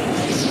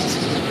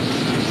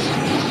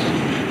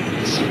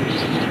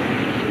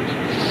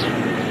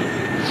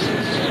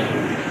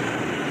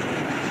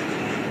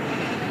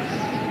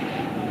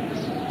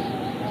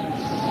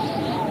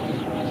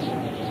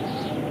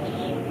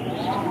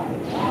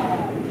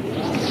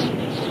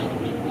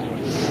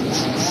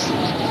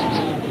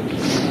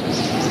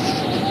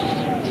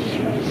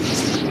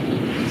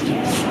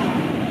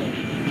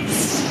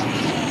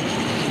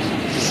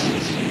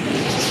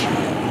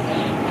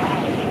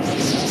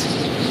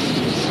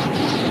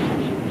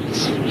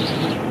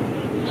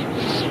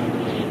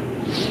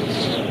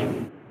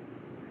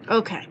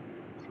 Okay.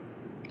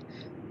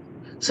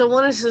 So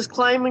when it says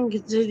climb and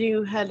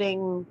continue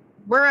heading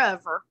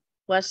wherever,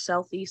 west,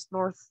 south, east,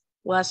 north,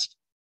 west,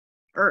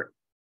 or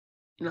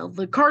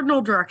the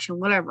cardinal direction,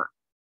 whatever,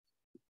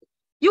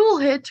 you will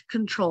hit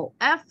Control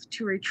F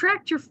to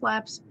retract your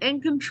flaps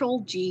and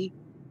Control G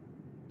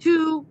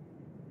to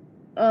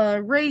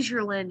raise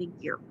your landing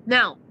gear.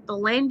 Now, the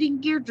landing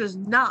gear does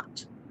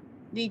not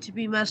need to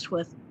be messed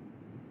with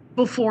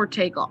before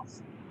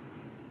takeoff.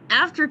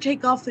 After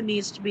takeoff, it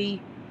needs to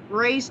be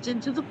raised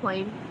into the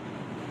plane.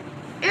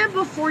 And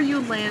before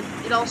you land,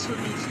 it also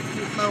needs to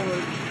be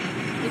lowered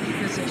into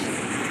position.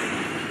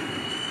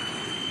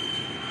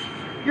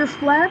 Your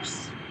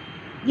flaps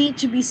need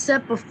to be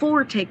set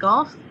before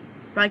takeoff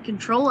by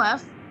Control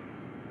F,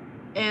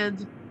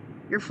 and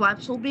your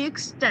flaps will be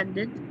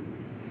extended,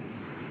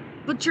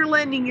 but your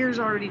landing gear is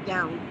already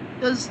down.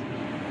 Because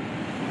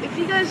if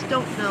you guys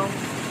don't know,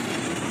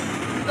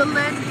 the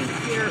landing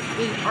gear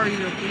are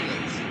your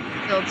wheels.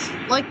 So it's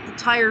like the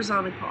tires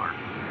on a car.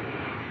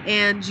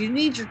 And you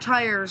need your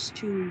tires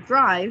to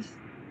drive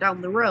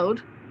down the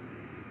road.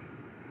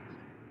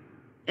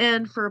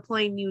 And for a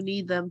plane, you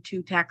need them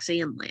to taxi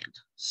and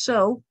land.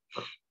 So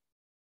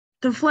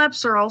the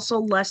flaps are also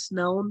less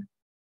known.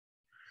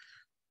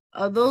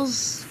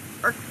 Those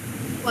are,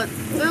 but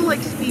they're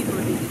like speed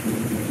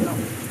reducers. So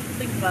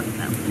think about it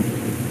that way.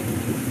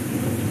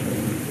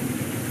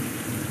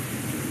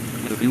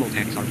 The fuel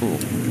tanks are full.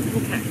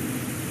 Okay.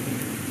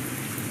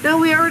 Now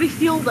we already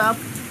fueled up.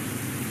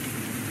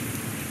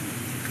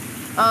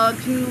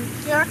 To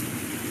check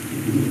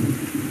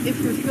if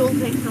your fuel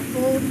tanks are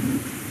full,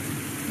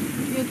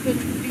 you can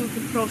do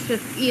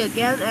Control-Shift-E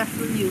again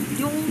after you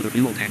fuel. The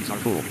fuel tanks are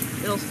full.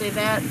 It'll say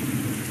that.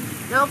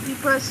 Now if you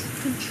press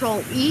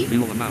Control-E,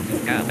 Fuel amount,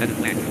 gas, edit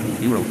manual,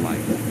 Eurofly.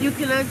 you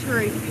can enter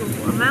a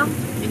fuel amount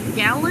in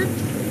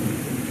gallons.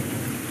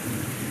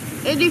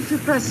 And if you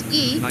press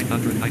E,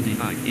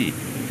 999 E.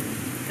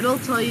 it'll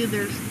tell you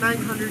there's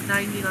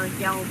 999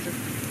 gallons of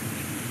fuel.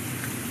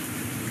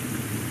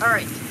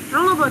 Alright. I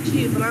don't know about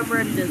you, but I'm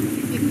ready to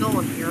keep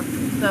going here.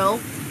 So,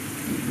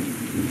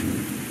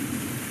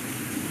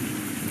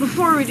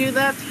 before we do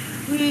that,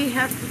 we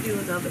have to do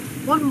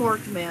one more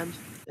command,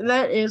 and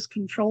that is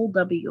Control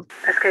W.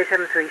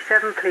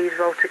 SK737, please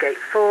roll to gate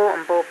 4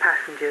 on board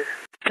passengers.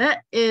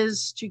 That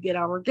is to get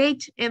our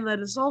gate, and that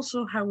is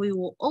also how we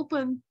will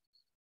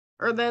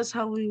that's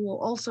how we will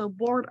also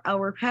board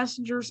our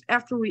passengers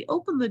after we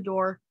open the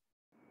door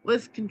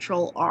with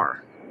Control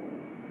R.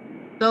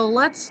 So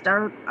let's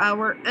start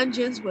our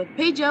engines with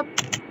page up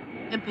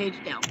and page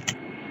down.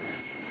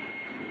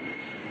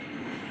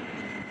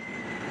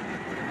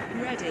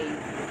 Ready.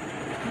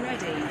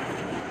 Ready.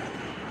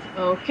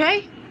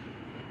 Okay.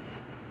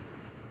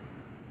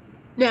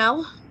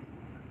 Now,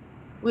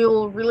 we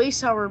will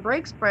release our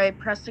brakes by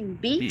pressing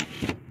B.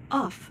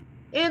 Off.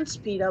 And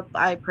speed up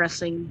by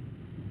pressing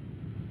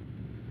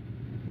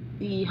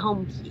the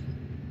home key.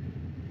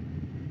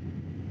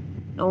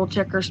 Now we'll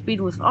check our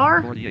speed with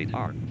R.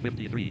 48R,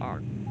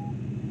 53R.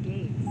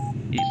 Gates.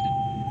 East.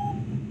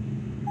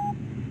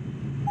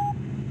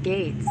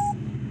 Gates.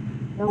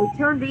 Now we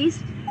turned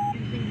east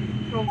using the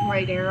control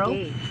right arrow.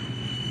 Gates.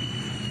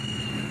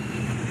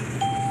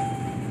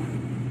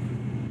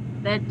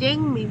 That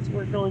ding means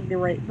we're going the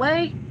right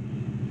way.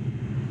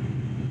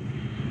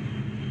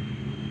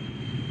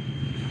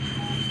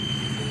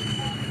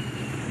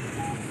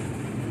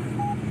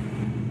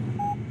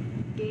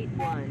 Gate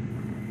 1.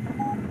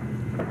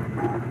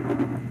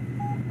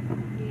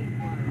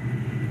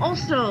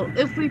 Also,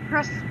 if we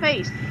press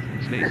space,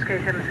 Space.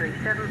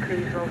 SK737,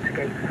 please roll to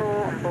gate 4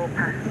 on board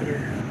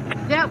passengers.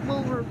 that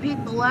will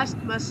repeat the last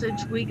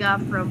message we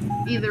got from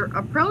either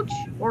approach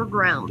or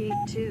ground. Gate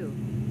 2.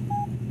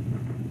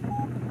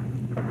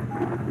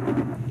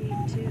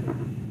 Gate 2.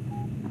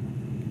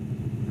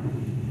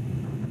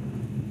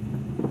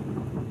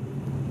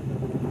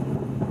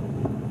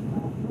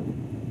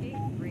 Gate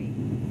 3.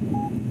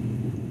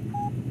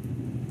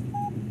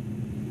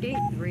 Gate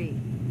 3.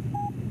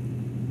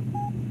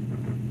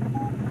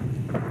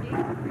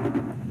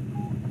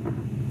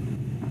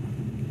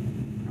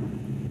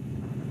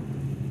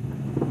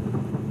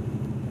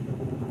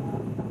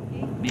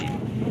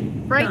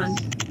 Brakes.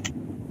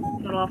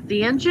 Shut off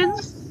the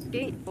engines.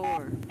 Gate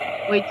 4.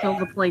 Wait till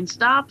the plane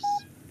stops.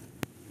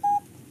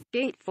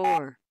 Gate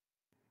 4.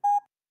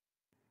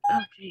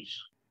 Oh, jeez.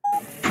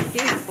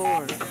 Gate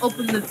 4.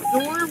 Open the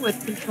door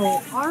with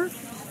Control R.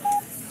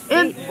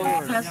 And Gate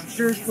 4.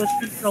 passengers with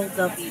Control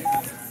W.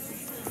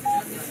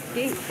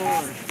 Gate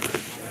 4.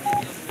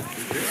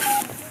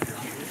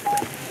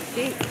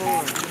 Gate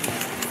 4.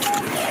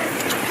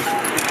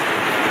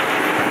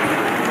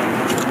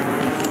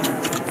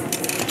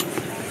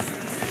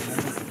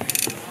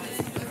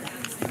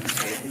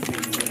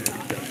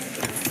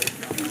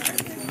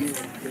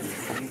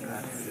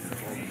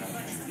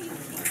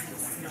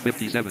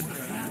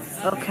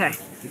 $57. Okay.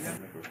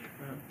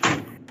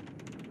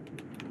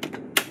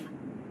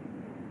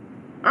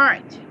 All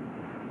right.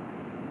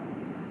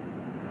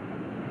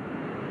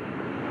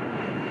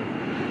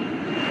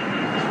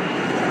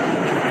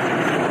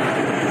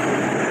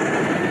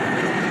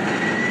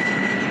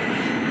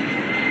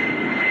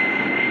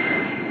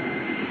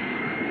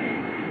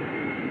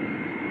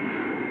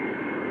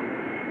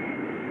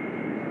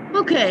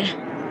 Okay,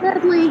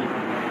 sadly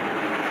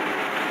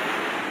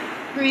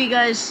for you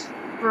guys,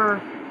 for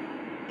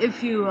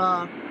if you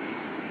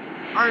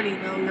already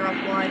know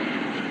Eurofly,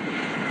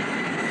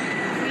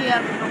 we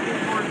have a couple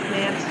more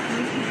demands to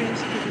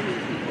introduce to the new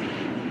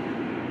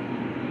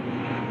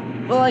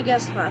people. Well, I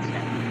guess not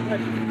that,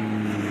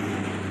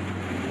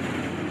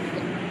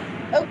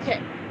 but okay.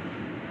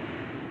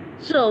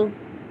 So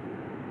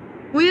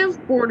we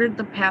have boarded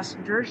the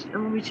passengers,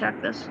 and let me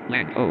check this.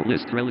 Blank. Oh,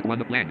 list relic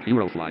 1 blank.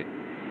 Eurofly.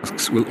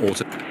 Tasks will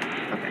auto.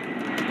 Okay.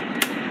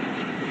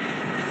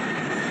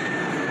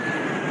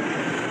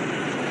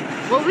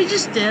 What we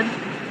just did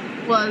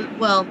was,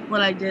 well,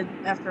 what I did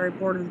after I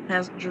boarded the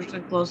passengers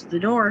and closed the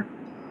door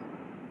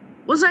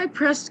was I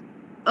pressed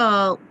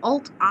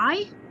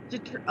Alt-I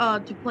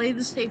to play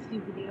the safety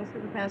video for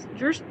the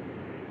passengers,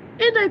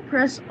 and I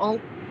pressed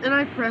Alt-O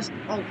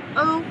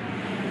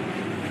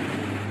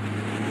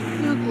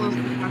to close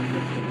the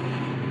cockpit.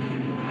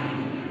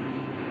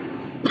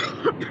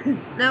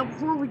 Now,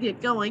 before we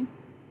get going,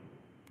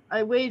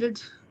 I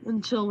waited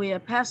until we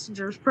had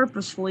passengers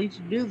purposefully to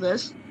do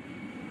this.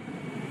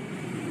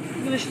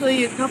 I'm going to show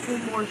you a couple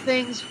more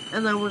things,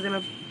 and then we're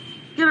going to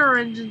get our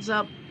engines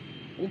up,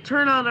 we'll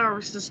turn on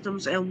our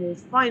systems, and we'll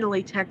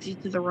finally taxi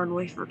to the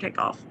runway for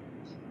takeoff.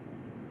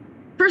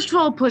 First of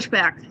all,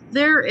 pushback.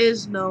 There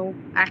is no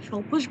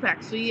actual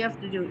pushback, so you have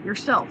to do it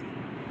yourself.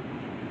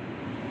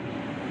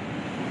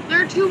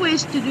 There are two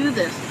ways to do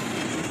this.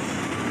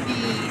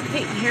 The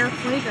Peyton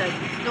Harris way that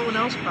no one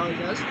else probably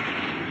does,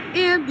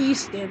 and the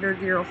standard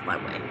Eurofly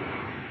way.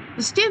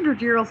 The standard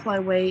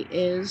Eurofly way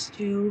is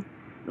to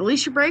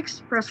release your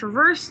brakes, press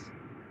reverse,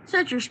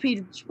 set your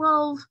speed to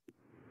 12,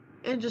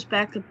 and just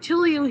back up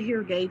till you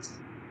hear gates.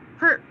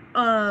 Press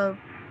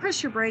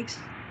your brakes,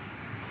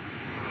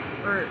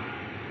 or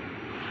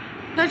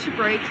touch your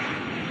brakes,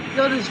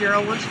 go to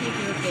 0 once you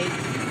hear gates,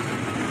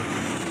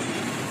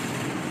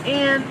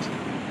 and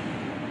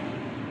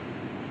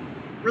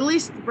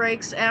release the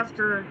brakes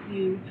after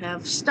you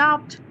have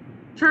stopped.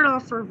 Turn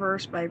off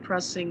reverse by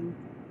pressing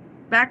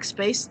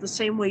backspace. The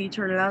same way you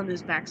turn it on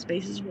is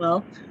backspace as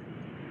well.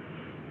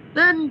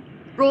 Then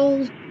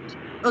roll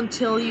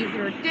until you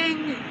hear a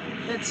ding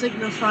that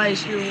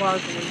signifies you're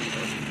logging in.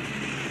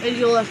 And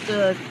you'll have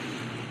to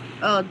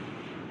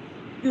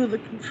do the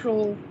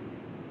control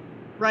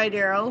right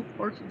arrow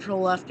or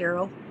control left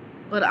arrow.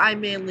 But I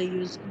mainly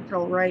use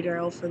control right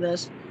arrow for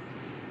this.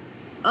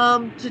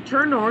 To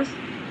turn north,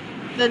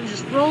 then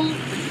just roll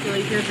until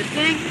you hear the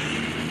ding.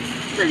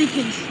 Then you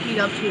can speed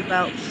up to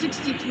about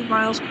 62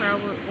 miles per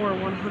hour or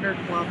 100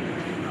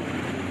 kilometers per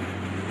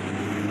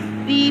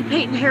hour. The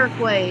Peyton Herrick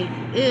way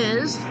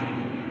is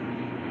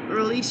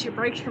release your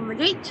brakes from the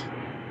gate,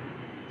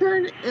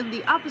 turn in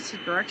the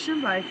opposite direction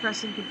by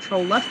pressing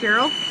control left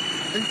arrow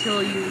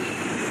until you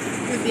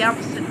hear the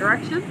opposite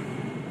direction,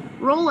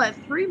 roll at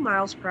 3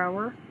 miles per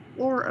hour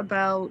or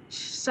about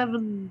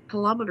 7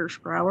 kilometers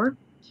per hour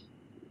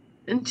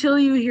until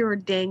you hear a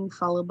ding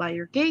followed by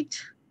your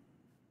gate,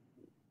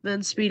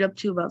 then speed up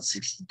to about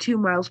 62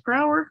 miles per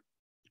hour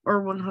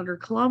or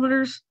 100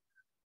 kilometers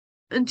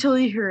until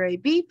you hear a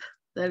beep.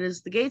 That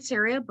is the gates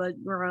area, but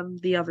we're on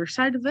the other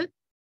side of it,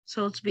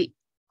 so it's beep.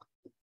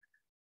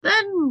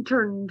 Then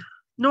turn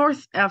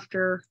north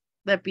after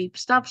that beep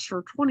stops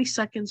for 20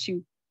 seconds.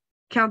 You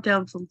count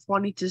down from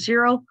 20 to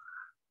 0,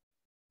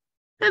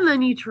 and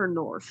then you turn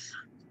north.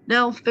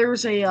 Now,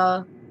 there's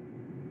a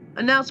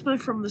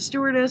announcement from the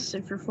stewardess.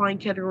 If you're flying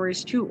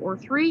categories 2 or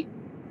 3,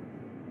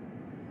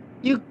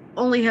 you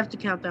only have to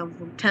count down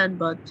from 10,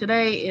 but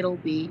today it'll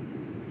be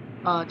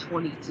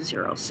 20 to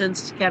 0,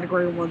 since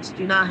category 1s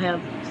do not have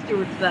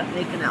stewards that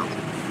make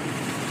announcements.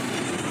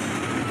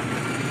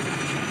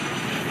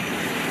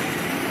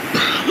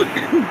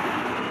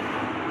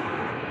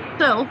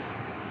 So,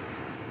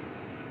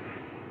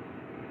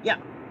 yeah.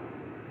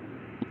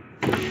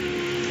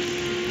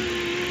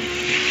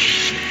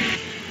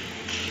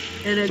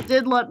 And it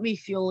did let me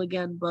fuel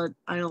again, but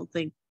I don't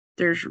think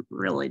there's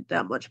really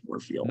that much more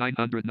fuel.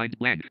 909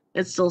 blank.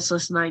 It still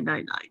says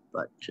 999,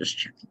 but just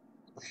checking.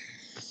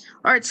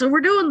 Alright, so we're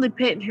doing the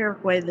Peyton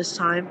Herrick way this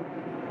time.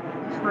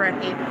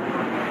 Correct.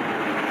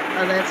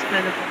 That's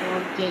kind of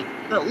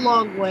a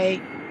long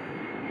way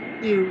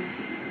to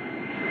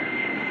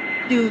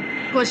do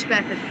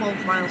pushback at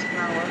 12 miles per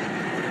hour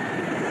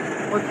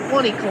or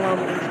 20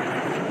 kilometers.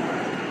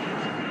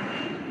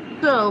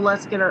 So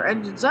let's get our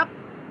engines up.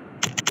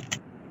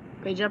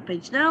 Page up,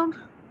 page down.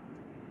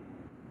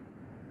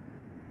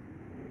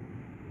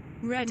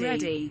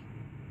 Ready.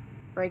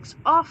 Brakes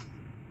off.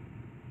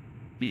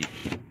 B.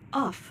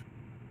 Off.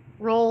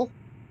 Roll.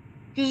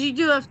 Because you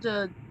do have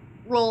to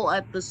roll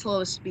at the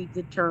slowest speed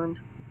to turn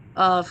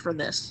for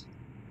this.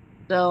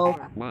 So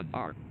 1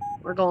 R.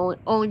 we're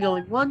only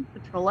going 1.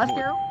 Control left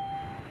arrow.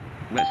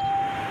 West.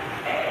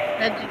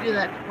 Had to do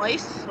that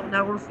twice, so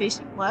now we're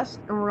facing west,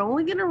 and we're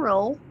only gonna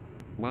roll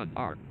 1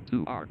 R.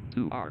 2 R.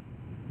 2 R.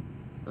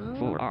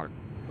 4 R.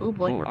 Oh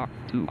boy. 4 R.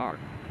 2 R.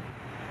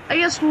 I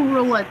guess we'll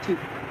roll at 2.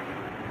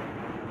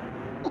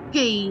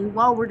 Okay,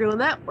 while we're doing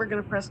that, we're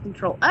gonna press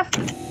Control F.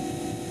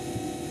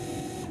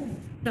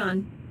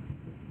 Done.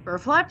 For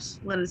flaps,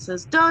 when it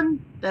says done,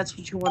 that's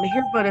what you want to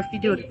hear, but if you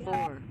do Gate it,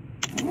 4.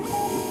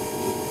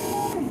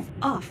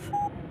 Off.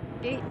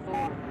 Gate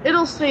 4.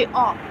 it'll say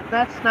off.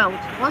 That's not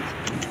what you want.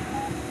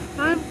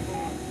 Time, Gate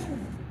 4.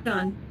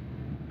 Done.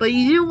 but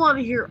you do want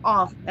to hear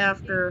off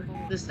after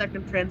the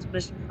second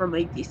transmission from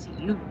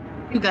ATC.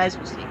 You guys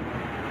will see.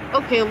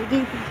 Okay, we'll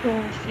do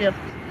control shift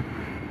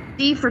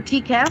D for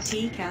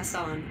TCAS. TCAS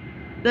on.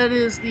 That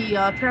is the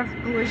traffic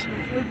collision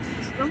avoidance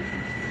system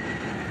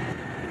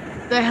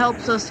that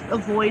helps us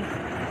avoid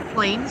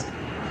planes.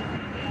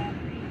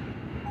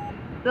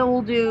 Then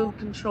we'll do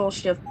control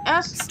shift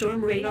S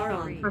Storm radar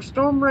on. for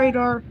storm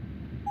radar.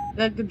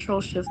 Then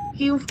control shift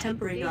Q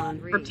Tempering Gate on.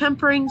 3. for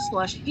tempering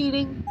 /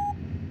 heating.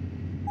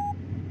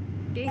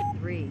 Gate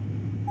 3.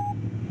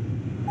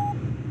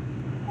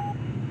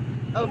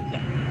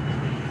 Okay.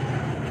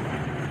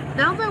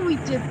 Now that we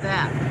did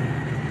that,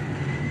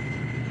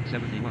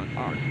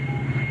 71R,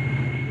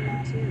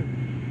 2.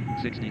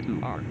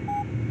 62R,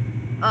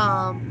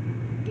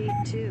 Gate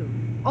 2.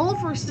 all of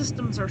our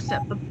systems are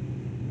set. But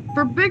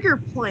for bigger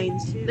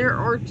planes, there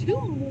are 2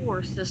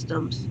 more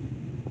systems.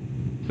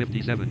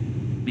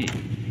 57, B,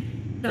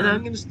 And I'm Done.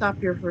 going to stop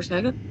here for a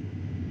second.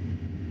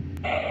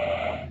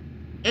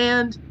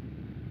 And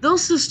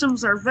those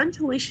systems are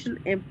ventilation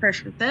and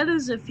pressure. That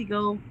is if you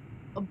go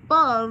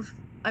above,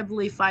 I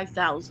believe,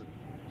 5,000.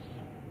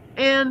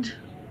 And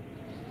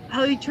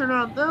how you turn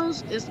on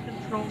those is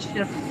control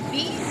shift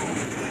B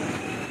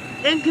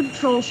and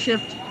control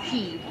shift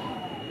P.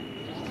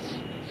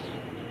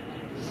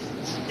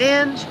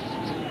 And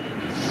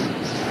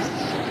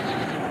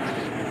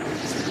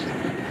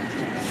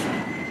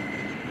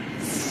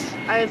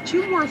I have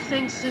 2 more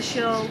things to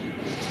show,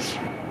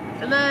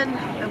 and then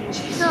I will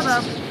shut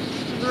up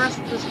for the rest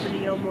of this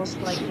video, most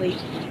likely,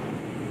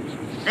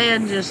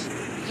 and just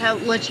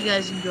let you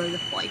guys enjoy the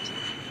flight.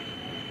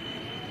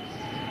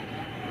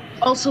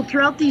 Also,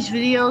 throughout these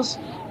videos,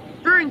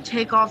 during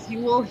takeoff, you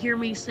will hear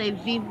me say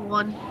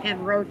V1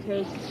 and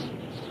rotate.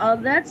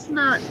 That's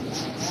not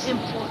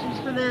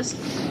important for this,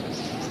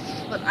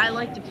 but I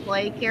like to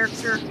play a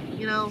character,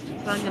 you know,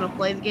 if I'm going to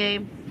play the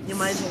game, you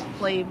might as well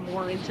play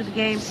more into the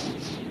game.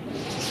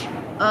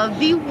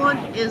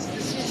 V1 is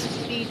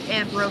decision speed,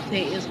 and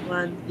rotate is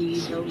when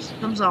the nose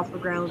comes off the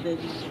ground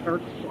and you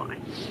start to fly.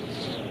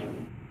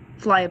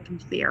 Fly up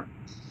into the air.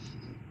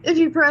 If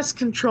you press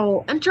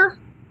Control Enter,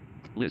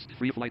 list,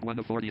 free flight 1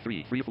 of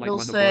 43, free flight it'll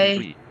 1 of say,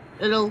 43,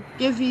 it'll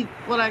give you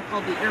what I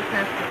call the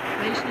aircraft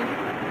information.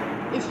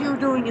 If you're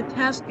doing a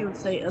test, you would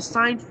say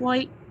assigned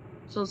flight.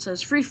 So it says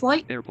free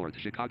flight. airport,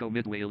 Chicago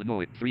Midway,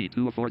 Illinois, 3,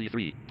 2 of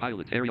 43,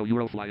 pilot, aerial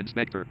Eurofly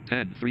inspector,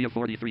 10, 3 of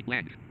 43,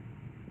 land.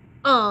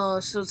 So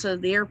it says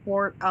the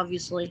airport,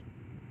 obviously.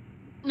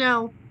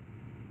 Now,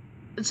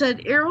 it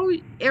said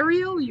aerial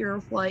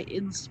Eurofly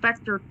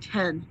inspector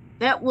 10.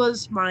 That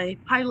was my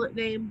pilot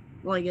name.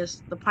 Well, I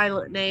guess the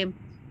pilot name,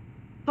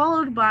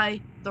 followed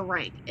by the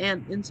rank,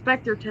 and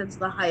inspector 10 is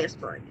the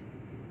highest rank.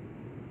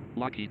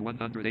 Lockheed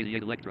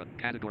 188 Electra,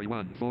 category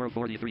 1, 4 of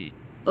 43.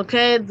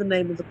 Okay, the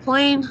name of the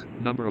plane.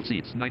 Number of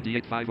seats,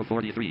 98, 5 of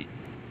 43.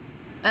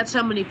 That's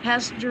how many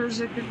passengers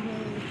it can hold.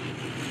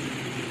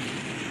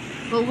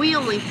 But we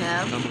only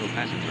have Number of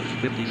passengers,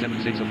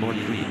 57, 6 of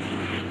 43.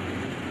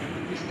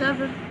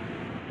 7.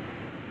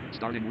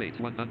 Starting weight,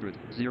 100,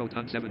 0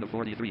 ton 7 of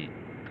 43.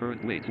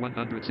 Current weight,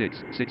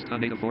 106, 6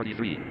 ton 8 of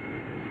 43.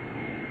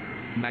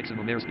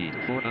 Maximum airspeed,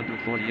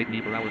 448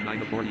 mph,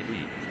 9 of 43.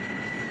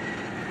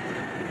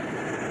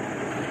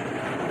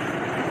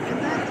 And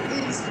that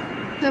is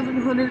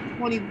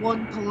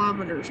 721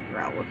 kilometers per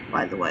hour,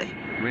 by the way.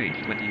 Range,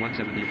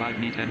 2175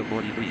 m, 10 of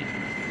 43.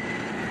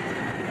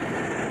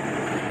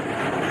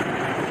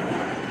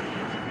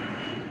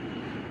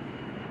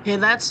 Okay,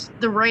 that's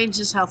the range,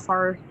 is how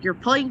far your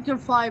plane can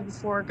fly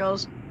before it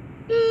goes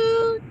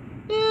doot,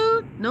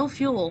 doot, no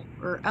fuel,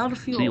 or out of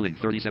fuel. Ceiling,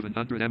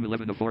 3700 m,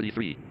 11 of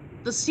 43.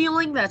 The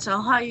ceiling, that's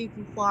how high you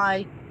can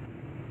fly.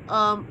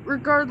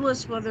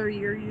 Regardless whether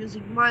you're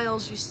using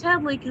miles, you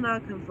sadly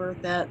cannot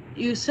convert that.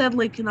 You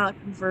sadly cannot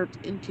convert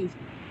into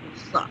fuel.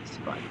 Sucks,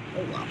 but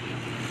oh well.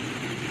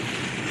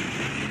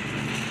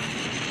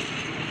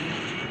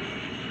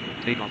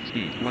 Takeoff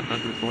speed,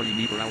 140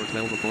 mph,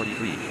 12 of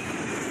 43.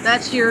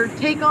 That's your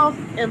takeoff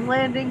and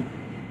landing.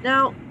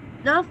 Now,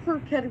 not for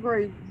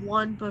category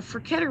 1, but for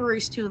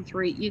categories 2 and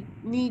 3, you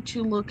need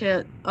to look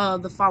at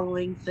the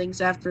following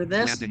things after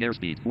this. Landing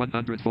airspeed,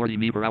 140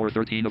 mph,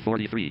 13 of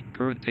 43.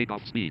 Current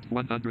takeoff speed,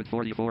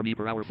 144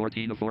 mph,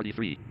 14 of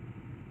 43.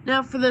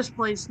 Now, for this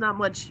plane, it's not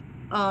much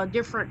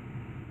different,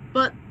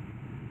 but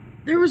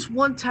there was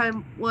one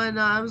time when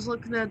I was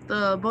looking at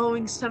the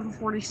Boeing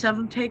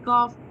 747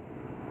 takeoff.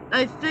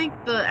 I think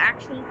the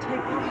actual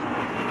takeoff,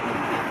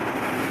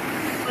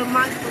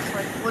 mine was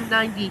like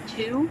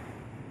 192.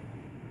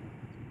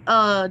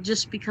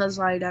 just because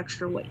I had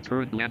extra weight.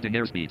 Current landing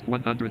airspeed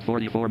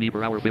 144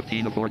 mph,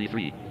 15 of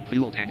 43.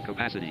 Fuel tank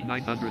capacity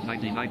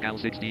 999 gal,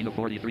 16 of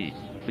 43.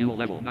 Fuel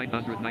level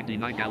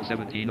 999 gal,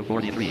 17 of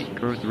 43.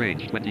 Current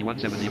range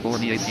 2174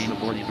 mi, 18 of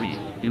 43.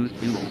 Used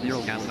fuel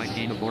 0 gal,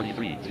 19 of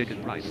 43.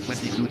 Ticket price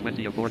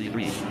 2220 of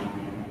 43.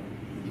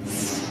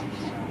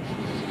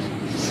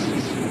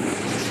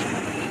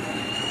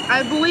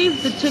 I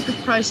believe the ticket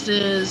price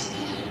is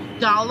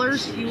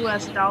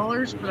US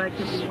dollars, but I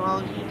could be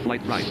wrong.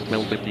 Flight price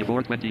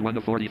 1254, 21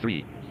 of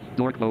 43.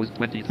 Door closed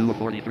 22 of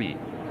 43.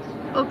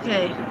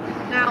 Okay,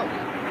 now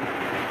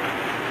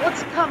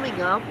what's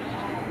coming up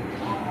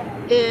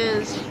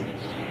is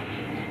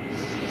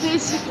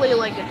basically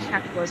like a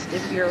checklist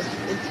if you're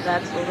into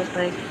that sort of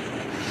thing.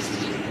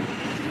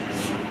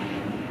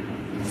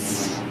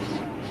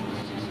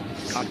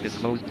 Cockpit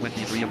closed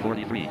 23 of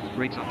 43.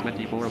 Brakes on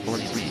 24 of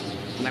 43.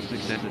 Flaps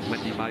extended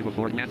 25 of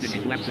 40.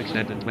 Landing flaps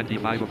extended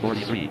 25 of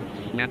 43.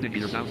 Landing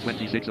gear down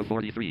 26 of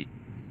 43.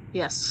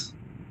 Yes.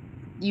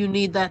 You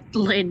need that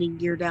landing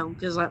gear down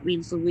because that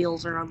means the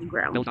wheels are on the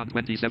ground. Belt on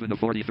 27 of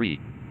 43.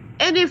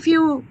 And if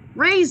you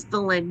raise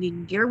the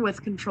landing gear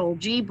with Control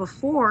G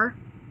before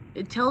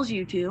it tells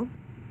you to,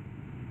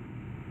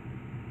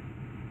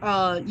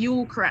 you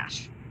will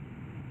crash.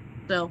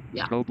 So,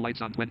 yeah. Strobe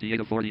lights on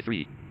 28 of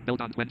 43. Belt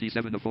on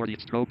 27 of 40.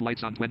 Strobe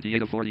lights on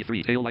 28 of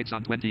 43. Tail lights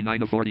on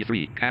 29 of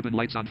 43. Cabin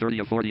lights on 30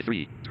 of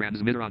 43.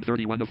 Transmitter on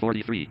 31 of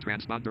 43.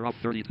 Transponder off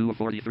 32 of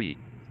 43.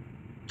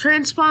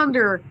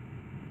 Transponder.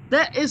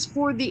 That is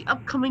for the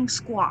upcoming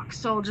squawk.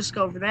 So I'll just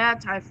go over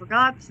that. I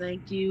forgot.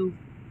 Thank you,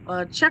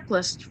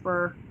 checklist,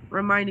 for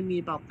reminding me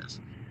about this.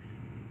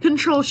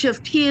 Control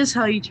Shift T is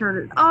how you turn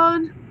it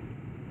on.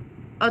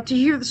 To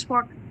hear the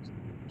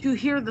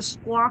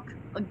squawk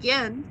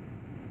again,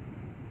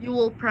 you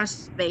will press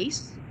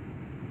space.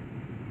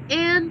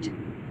 And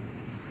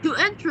to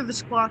enter the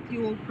squawk,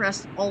 you will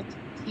press Alt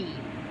T.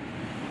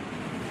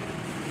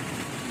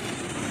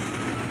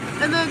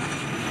 And then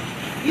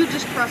you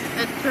just press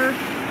enter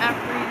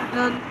after you're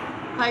done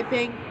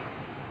typing.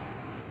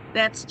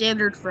 That's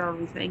standard for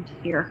everything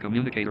here.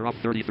 Communicator off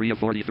 33 of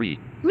 43.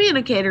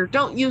 Communicator,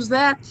 don't use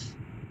that.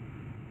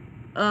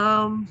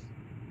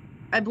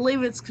 I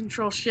believe it's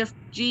Control Shift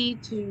G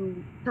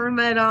to turn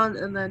that on,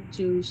 and then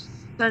to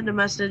send a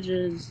message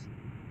is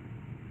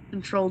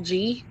Control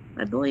G,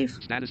 I believe.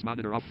 Status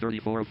monitor off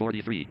 34 of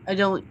 43. I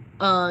don't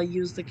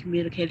use the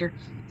communicator.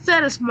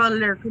 Status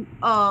monitor,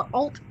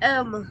 Alt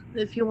M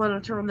if you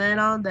want to turn that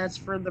on. That's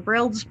for the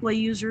Braille display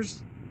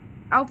users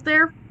out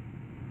there.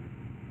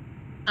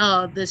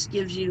 This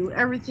gives you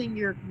everything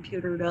your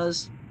computer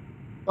does,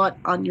 but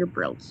on your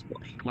Braille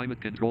display. Climate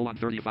control on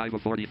 35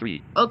 of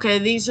 43. Okay,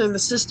 these are the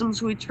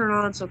systems we turn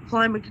on. So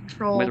climate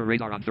control. Weather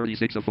radar on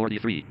 36 of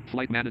 43.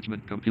 Flight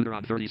management computer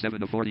on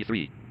 37 of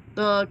 43.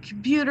 The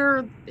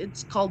computer,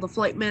 it's called the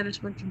flight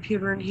management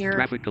computer in here.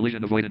 Traffic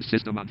collision avoidance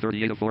system on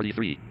 38 of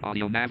 43.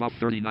 Audio nav off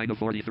 39 of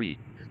 43.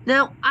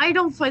 Now, I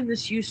don't find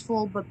this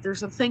useful, but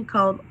there's a thing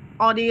called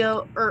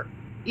audio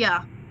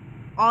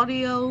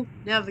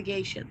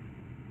navigation.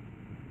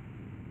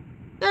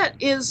 That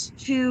is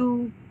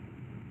to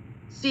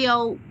see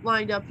how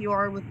lined up you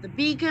are with the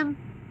beacon.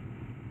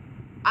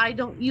 I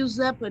don't use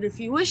that, but if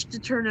you wish to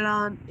turn it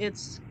on,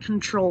 it's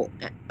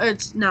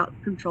not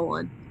Control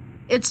N.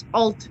 It's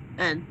Alt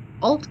N.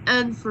 Alt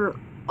N for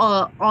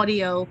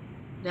audio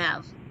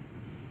nav.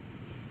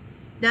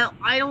 Now,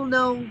 I don't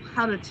know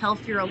how to tell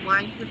if you're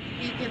aligned with the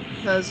beacon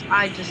because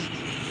I just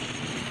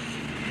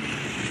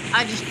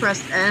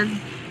press N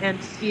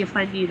and see if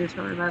I need to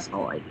turn. That's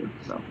all I do.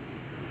 So.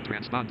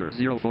 Transponder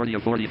 040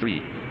 of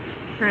 43.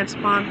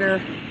 Transponder.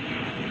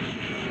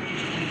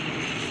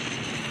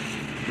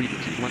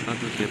 Frequency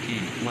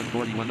 115,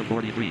 141 of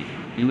 43.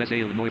 USA,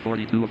 Illinois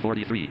 42 of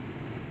 43.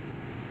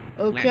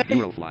 Okay. Land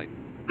Eurofly.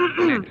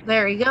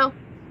 There you go.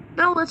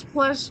 Now let's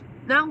press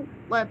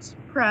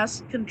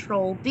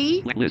Control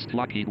D. List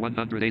Lockheed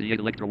 188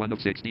 Electra 1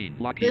 of 16.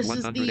 Lockheed This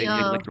is 188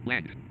 the Electra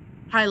land.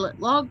 pilot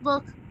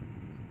logbook.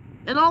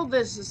 And all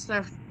this is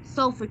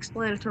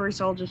self-explanatory,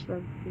 so I'll just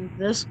run through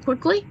this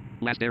quickly.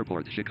 Last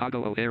airport,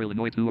 Chicago O'Hare,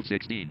 Illinois 2 of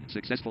 16.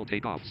 Successful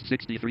takeoffs,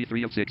 63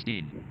 3 of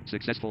 16.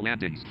 Successful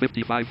landings,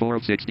 55 4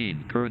 of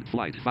 16. Current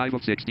flight, 5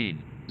 of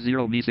 16.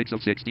 0 me 6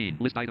 of 16.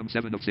 List item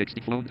 7 of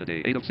 16. Flown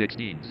today, 8 of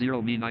 16.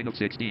 0 me 9 of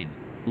 16.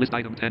 List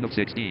item 10 of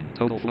 16.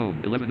 Total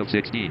flown, 11 of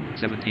 16.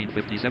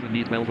 1757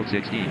 me 12 of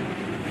 16.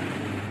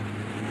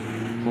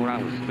 4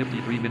 hours,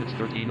 53 minutes,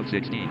 13 of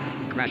 16.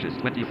 Crashes,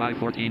 25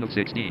 14 of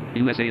 16.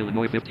 USA,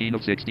 Illinois 15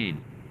 of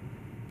 16.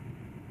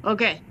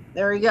 Okay,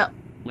 there we go.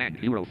 Land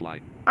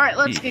Eurofly. Alright,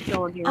 let's get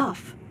going here.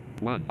 Off.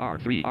 1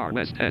 R3 R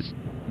West S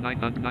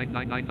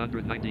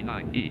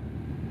 999 E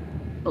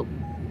Oh.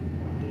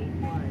 Gate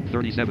 1.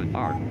 37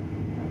 R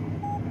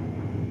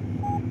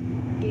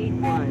Gate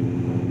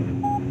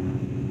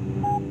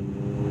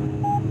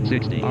 1.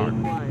 60 Gate R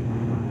 1.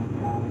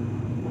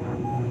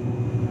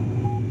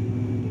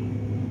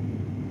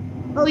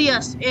 Oh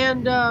yes,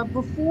 and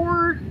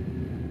before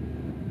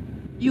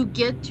you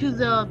get to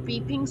the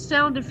beeping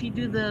sound, if you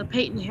do the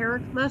Peyton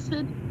Herrick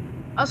method,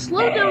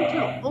 Slow down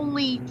to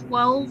only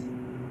 12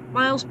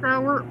 miles per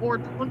hour or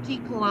 20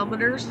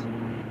 kilometers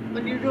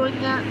when you're doing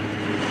that.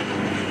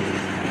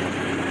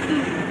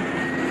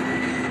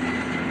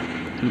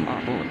 2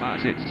 R 4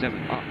 5 6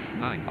 7 R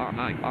 9 R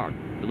 9 R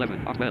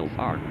 11 R 12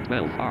 R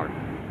 12 R.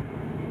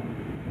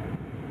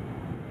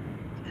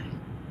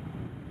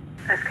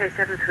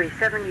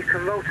 SK737, you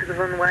can roll to the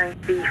runway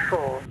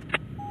B4.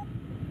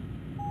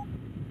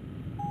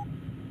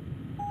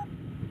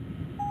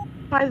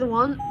 By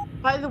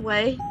the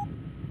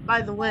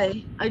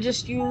way, I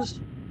just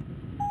used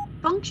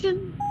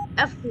function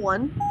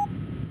F1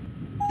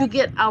 to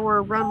get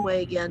our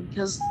runway again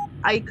because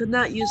I could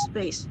not use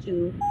space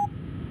to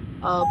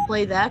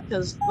play that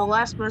because the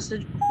last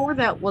message before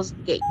that was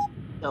the gate.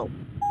 So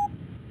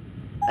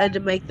I had to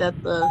make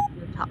that the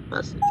top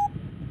message.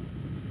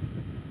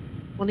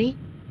 20,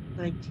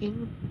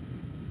 19,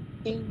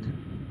 18,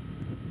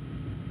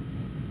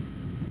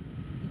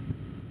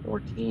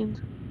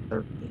 14,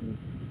 13,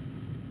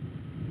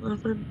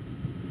 11,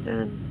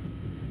 10,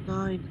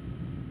 9,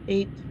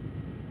 8,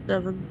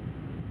 7,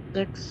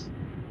 6,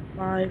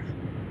 5,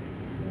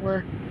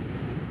 4,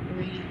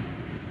 3, 2,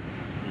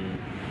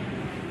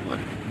 1.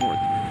 North.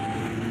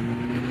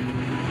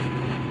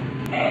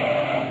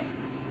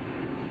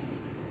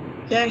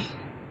 Okay.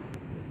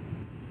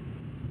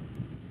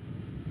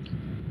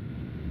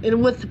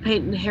 And with the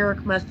paint and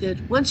Herrick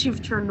method, once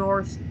you've turned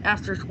north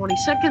after 20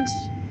 seconds,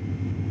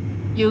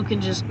 you can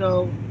just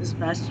go as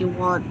fast as you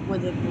want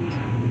within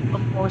reason,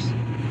 of course.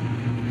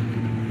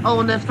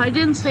 Oh, and if I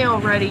didn't say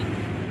already,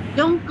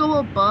 don't go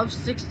above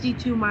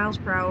 62 miles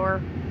per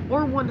hour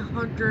or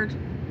 100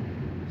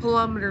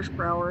 kilometers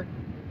per hour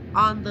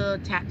on the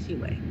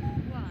taxiway.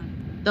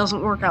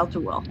 Doesn't work out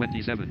too well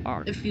 27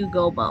 R. if you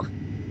go above.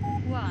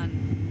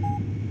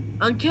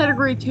 On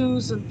category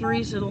 2s and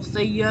 3s, it'll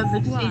say you have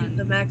exceeded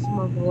the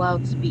maximum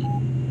allowed speed.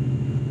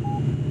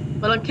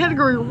 But on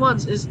category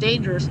 1s, it's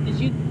dangerous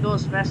because you can go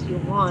as fast as you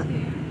want.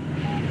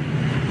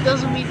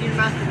 Doesn't mean you're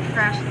not going to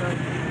crash though.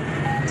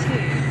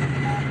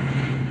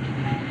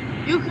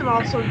 You can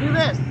also do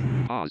this.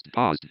 Paused.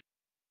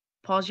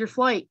 Pause your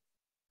flight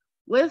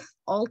with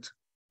Alt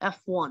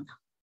F1.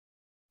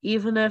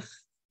 Even if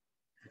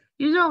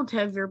you don't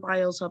have your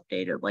BIOS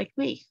updated like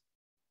me.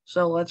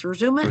 So let's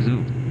resume it.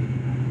 Resumed.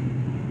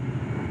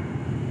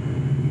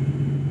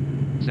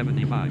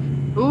 75.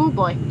 Oh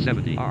boy.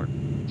 70 R.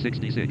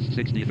 66,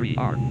 63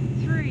 R.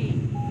 3.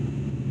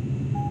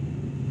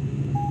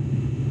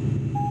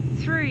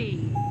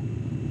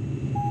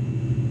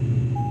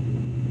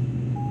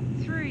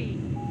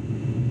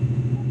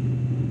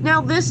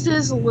 Now this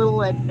is a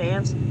little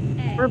advanced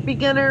for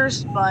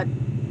beginners, but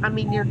I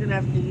mean you're gonna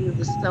have to do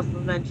this stuff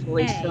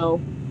eventually, so.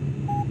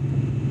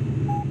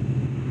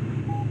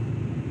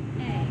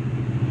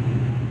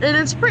 And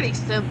it's pretty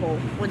simple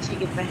once you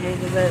get the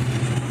hang of it.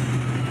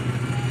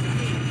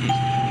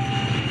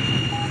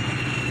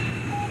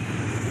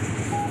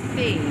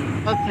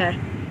 Okay.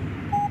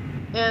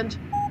 And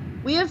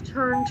we have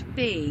turned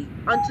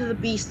onto the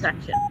B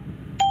section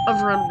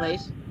of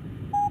runways.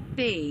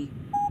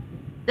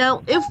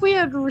 Now, if we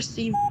had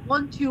received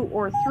 1, 2,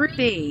 or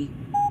 3,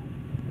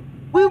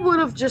 we would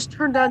have just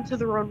turned onto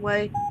the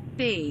runway,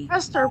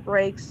 pressed our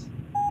brakes,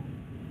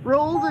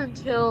 rolled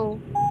until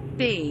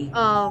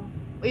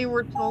we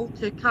were told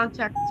to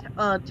contact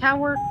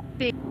tower.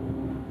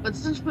 But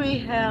since we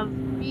have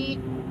B,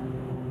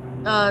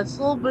 it's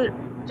a little bit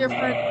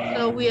different.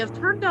 So we have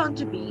turned on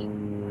to B.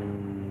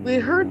 We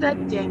heard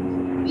that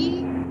ding.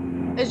 B,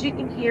 as you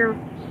can hear,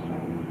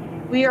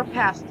 we are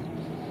past it.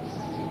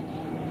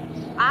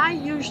 I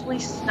usually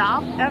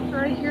stop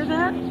after I hear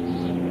that,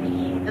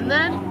 and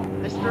then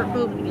I start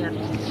moving again.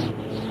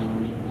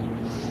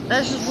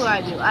 That's just what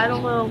I do. I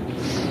don't know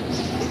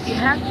if you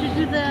have to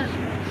do that,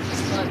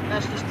 but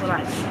that's just what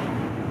I do.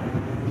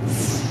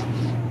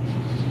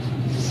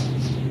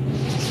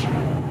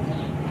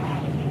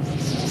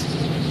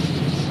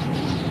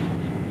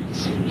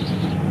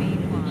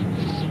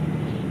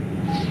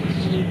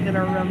 Get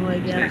our runway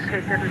again.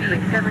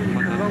 SK737, you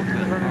can roll to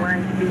the runway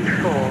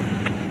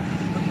B4.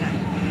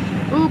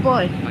 Oh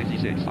boy.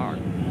 96 R.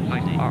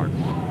 90 R.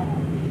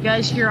 You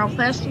guys hear how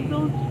fast I'm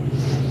going?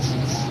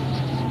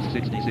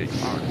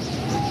 66 R.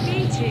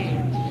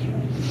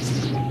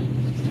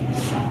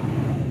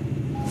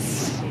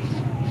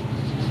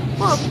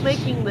 Well, it's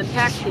making the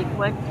taxi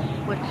quick,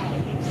 which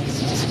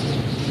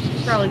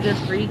is probably good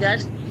for you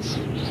guys.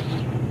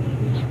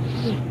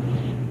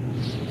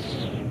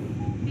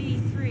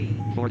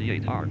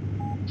 48 R.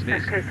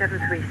 Space.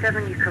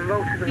 SK737, you can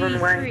roll to the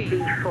runway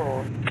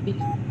B4.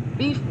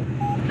 Beef.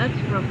 That's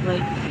runway.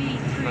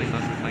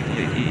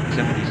 998 E.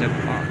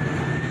 77 R.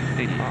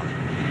 80 R.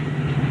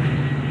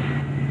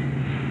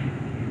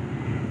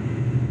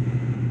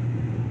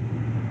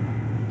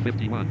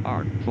 $51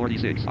 R.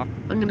 46 R.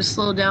 I'm going to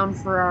slow down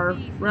for our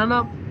run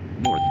up,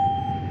 North.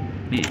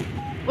 B.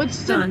 which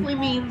simply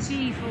means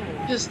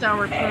just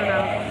our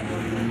turnout.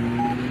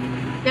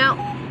 Now,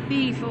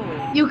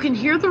 you can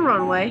hear the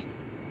runway,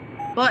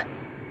 but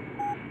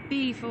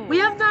we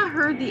have not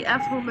heard the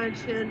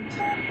aforementioned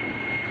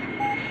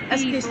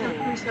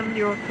SK-737,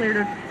 you were cleared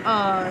to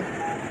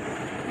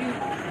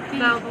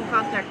mount the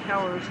contact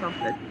tower or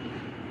something.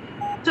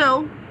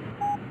 So,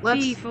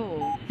 let's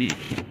B4. B.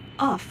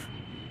 Off.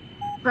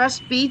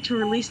 press B to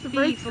release the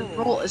brakes and B4.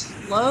 roll as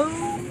slow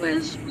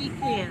as we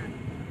can.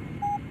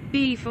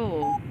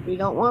 B4. We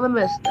don't want to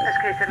miss this.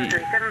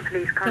 SK-737,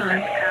 please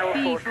contact the tower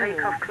for B4.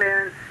 takeoff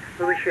clearance.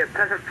 We wish you a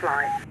pleasant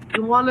flight.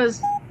 You want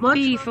as much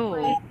B4.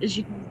 runway as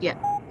you can get.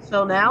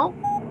 So now,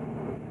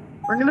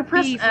 we're going to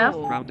press B4. F.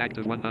 Ground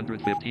active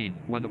 115.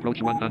 1 approach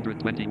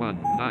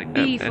 121. 9. F.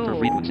 B4. Enter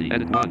frequency.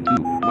 Edit 1, 2,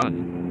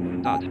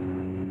 1. Dot.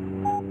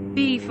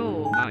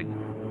 B4. 9.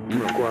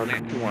 Squawk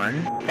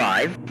Land.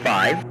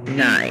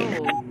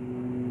 1559.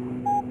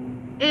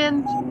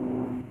 And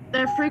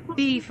the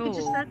frequency we B4.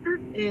 just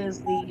entered is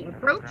the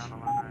approach.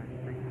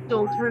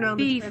 So we'll turn on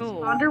the B4.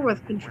 transponder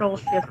with Control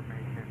Shift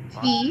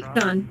T,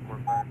 Done.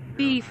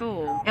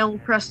 B4. and we'll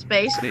press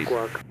space. Space.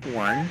 Squawk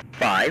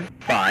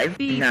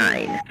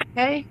 1559.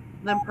 Okay,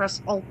 then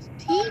press Alt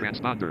T.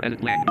 Transponder.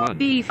 Edit land. 1.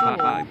 B4.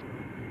 5.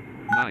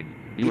 9.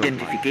 Eurofly.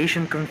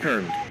 Identification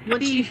confirmed.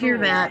 Once you hear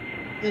B4. that,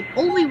 and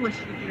only once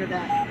you hear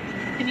that,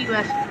 continue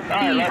as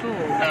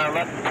B4.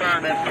 Let's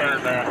turn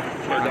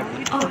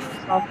Off.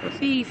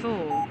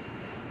 B4.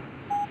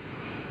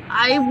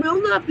 I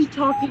will not be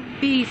talking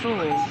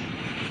B4.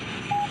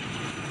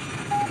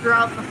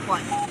 throughout the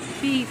flight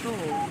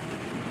B4.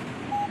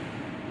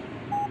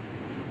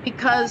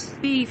 because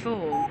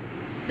B4.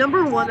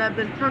 number one, I've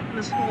been talking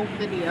this whole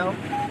video.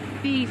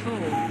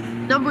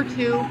 B4. Number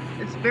two,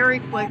 it's very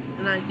quick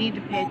and I need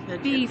to pay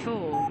attention.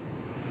 B4.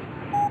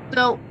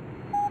 So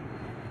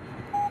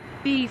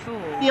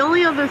B4. the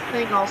only other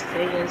thing I'll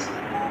say is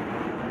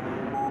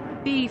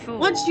B4.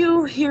 once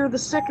you hear the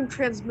second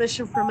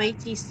transmission from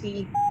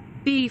ATC,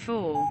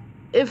 B4.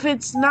 if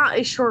it's not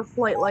a short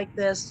flight like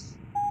this,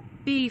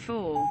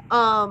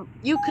 B4.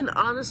 you can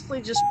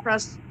honestly just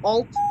press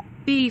Alt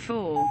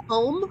B4.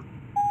 Home,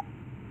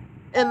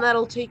 and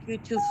that'll take you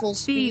to full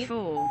speed.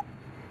 B4.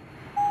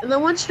 And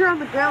then once you're on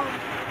the ground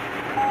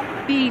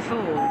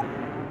B4.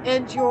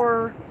 and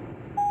you're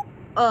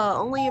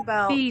only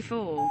about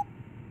B4.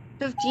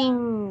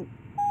 15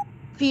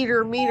 feet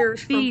or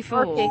meters from B4.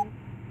 parking,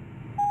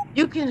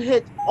 you can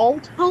hit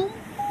Alt Home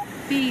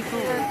B4.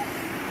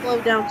 and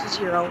slow down to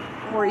 0,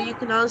 or you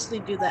can honestly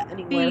do that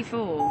anywhere.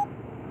 B4.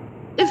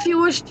 If you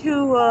wish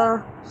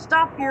to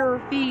stop your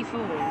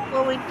B4.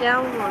 slowing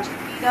down or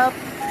speed up,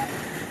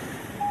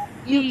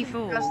 you can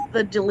B4. press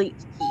the delete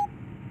key.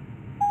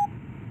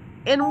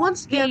 And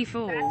once again,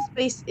 B4.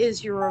 backspace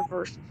is your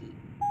reverse key.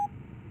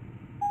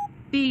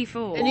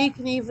 B4. And you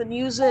can even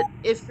use it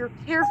if you're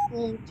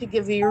careful to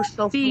give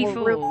yourself more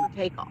B4. room for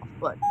takeoff,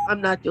 but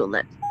I'm not doing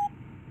that.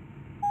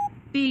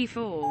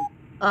 B4.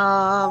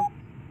 I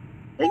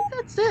think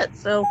that's it.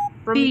 So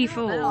from here on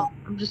B4. out,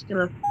 I'm just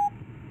gonna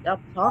stop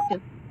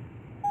talking.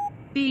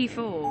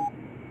 B4.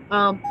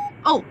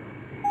 Oh,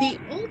 the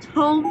Alt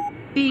Home, no,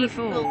 B4.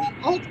 the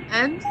Alt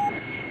End,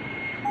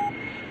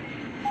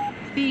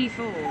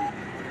 B4.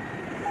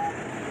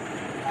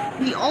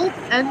 the Alt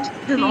End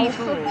can B4.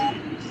 also be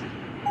used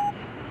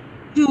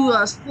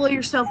to slow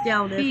yourself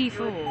down if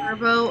you're in B4.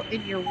 turbo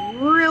and you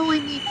really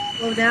need to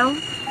slow down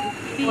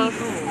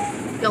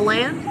B4. to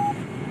land.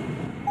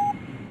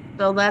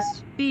 So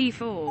that's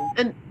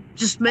B4.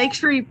 just make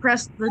sure you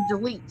press the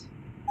delete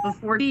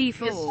before it gets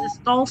B4. to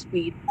stall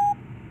speed,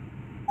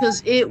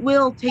 because it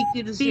will take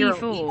you to 0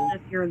 B4. even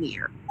if you're in the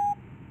air.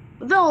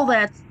 With all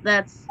that's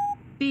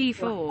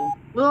B4.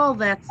 with all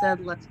that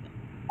said, let's go.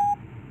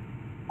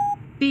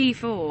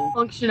 B4.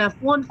 Function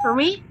F1 for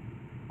me.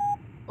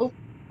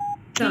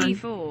 Done.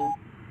 B4.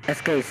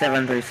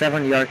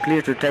 SK-737, you are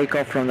clear to take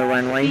off from the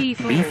runway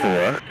B4.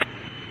 B4.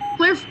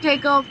 Clear for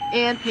takeoff,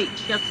 and Peyton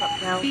shuts up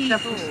now,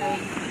 except for B4. saying,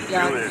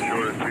 yeah.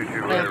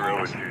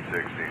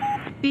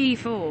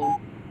 B4.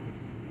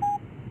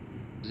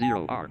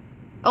 0 R.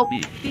 Oh,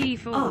 B.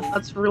 B4.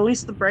 let's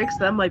release the brakes.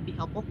 That might be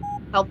helpful.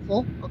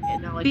 Okay,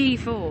 now I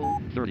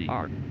B4. 30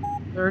 R.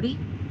 30.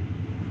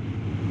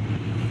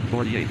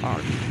 48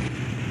 R.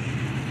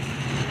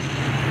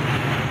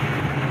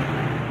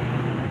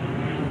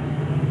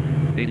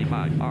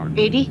 85 R.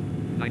 80.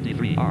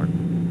 93 R.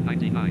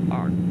 99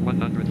 R.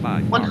 105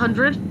 R.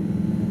 100.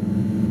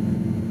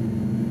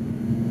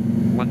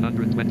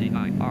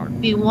 129 R.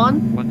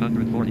 B1.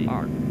 140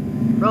 R.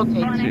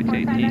 Rotate. 6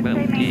 8 T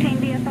 12 T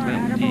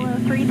 12 T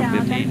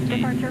 15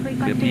 T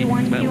 15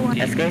 12 T.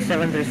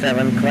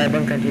 SK-737, climb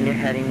and continue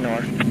heading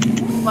north.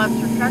 Left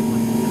retract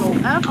with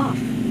Control F. Off.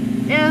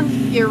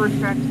 And gear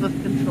retract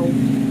with Control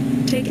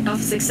V. Take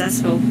off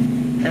successful.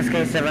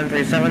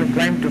 SK-737,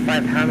 climb to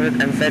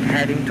 500 and set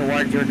heading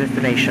towards your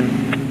destination.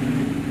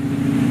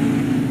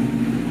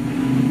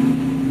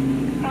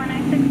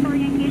 4964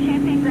 Yankee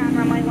Champagne Ground,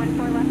 runway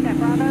 14 left at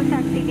Bravo,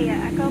 taxi via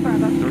Echo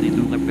Bravo.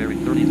 32 left bearing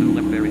 3.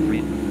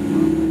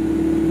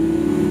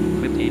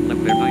 15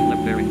 left bearing 9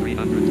 left bearing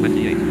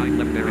 328 9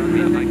 left bearing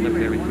 3 9 left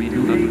bearing 3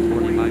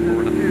 245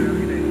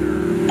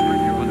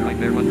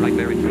 400. 1 right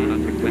bearing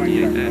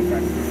 328 and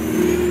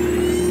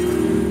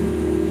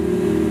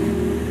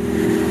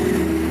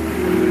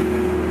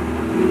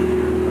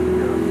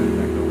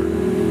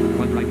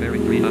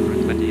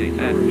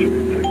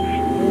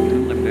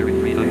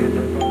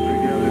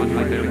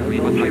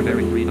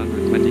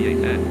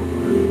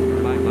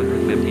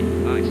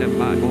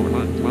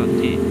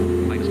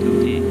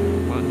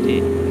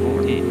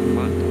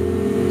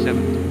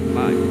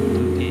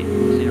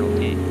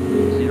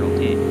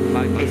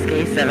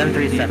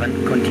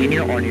SK-737,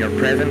 continue on your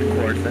present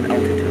course and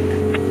altitude.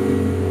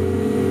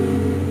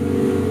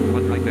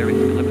 1 right bearing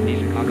 11E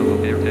Chicago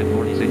O'Hare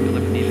 1046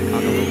 11E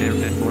Chicago O'Hare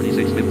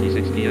 1046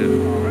 56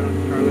 p.m. Right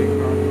on Charlie,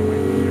 cross runway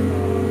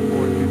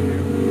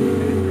 422,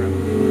 headed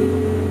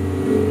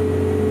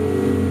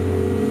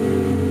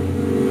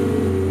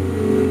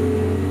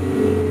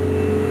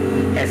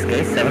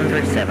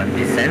SK-737,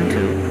 descend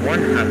to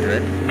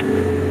 100.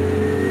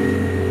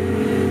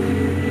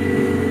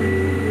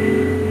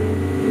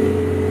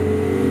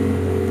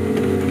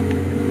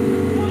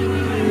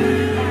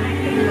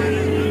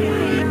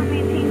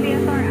 Maintain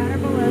VFR at or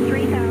below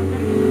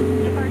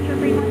 3,000. Departure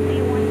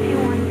frequency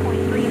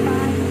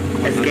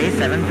 121.35.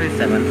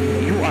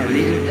 SK-737, you are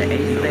leaving the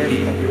A-Space.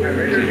 You have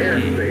entered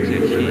airspace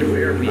with the new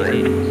airport.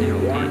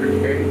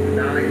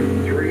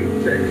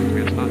 18936.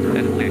 Transponder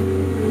at link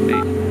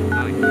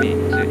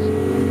 8936.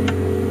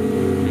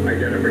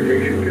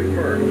 Identification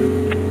confirmed.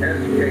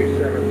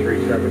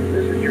 SK-737,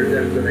 this is your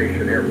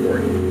destination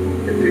airport.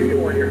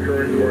 Continue on your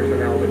current course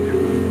and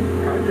altitude.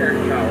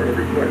 Contact tower to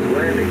request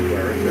landing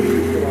clearance at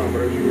 2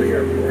 kilometers from the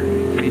airport.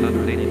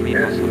 383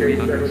 plus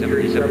SK-737,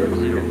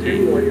 377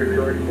 continue on your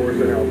current course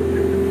and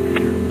altitude.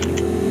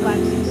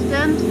 Flaps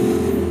extend.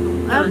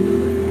 Up.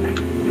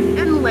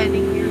 And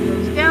landing gear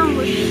goes down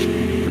with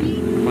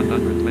speed.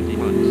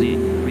 121 Z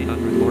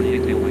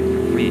 348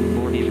 tailwind 3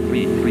 4 Asian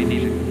 3 3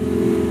 Asian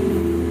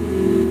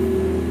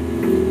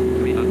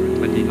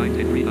 329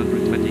 to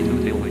 322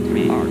 tailwind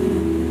 3 R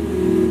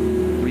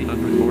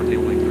 304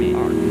 tailwind 3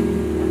 R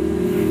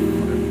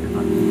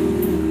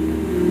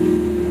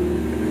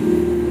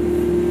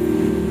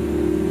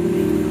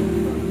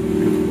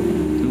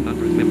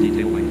 250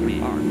 tailwind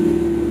 3 R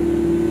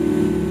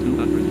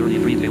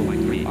 233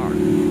 tailwind 3 R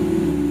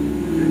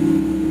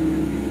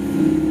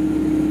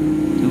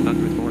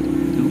 204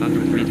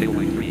 203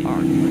 tailwind 3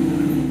 R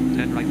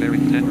 10 right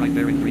bearing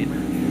 3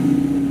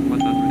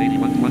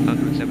 181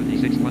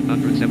 176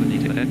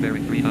 170 to head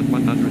bearing 3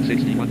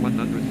 161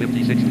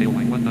 156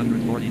 tailwind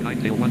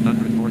 149 tail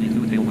 142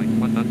 tailwind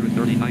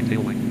 139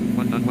 tailwind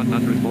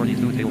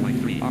 142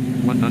 tailwind 3 R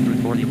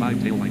 145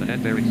 tailwind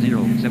head bearing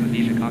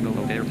 070 Chicago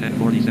O'Hare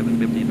 1047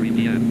 53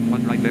 p.m.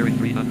 1 right bearing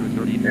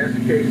 330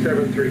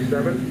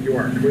 SK-737, you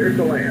are cleared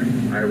to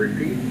land. I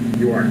repeat,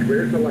 you are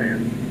cleared to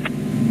land.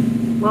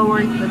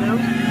 Lowering the nose.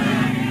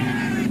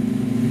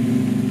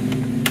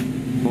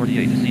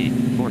 48C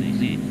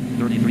 40C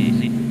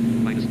 33C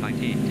minus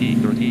 19T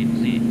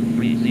 13C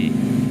 3C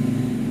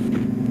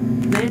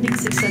Landing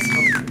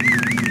successful.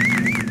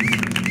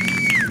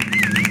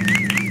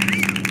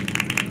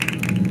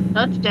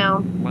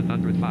 Touchdown.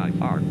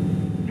 105 R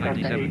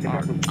 97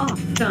 R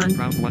Off. Done.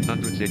 ground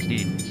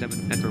 116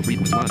 7 enter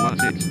frequency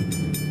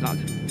 116 dot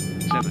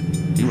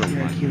 7 Sierra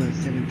Eurofly Kilo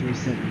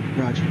 737,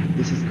 roger,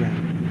 this is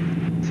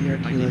ground. Sierra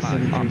Kilo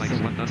 95 R minus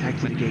 737,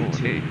 taxi to gate 124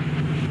 2.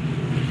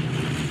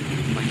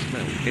 A minus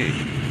 12 A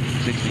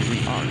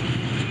 63 R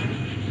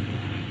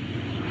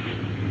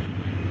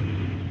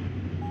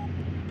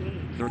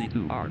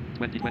 32 R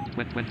 20 20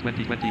 20 20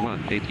 20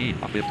 21 18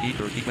 R 15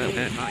 30 12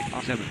 and 9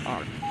 R 7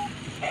 R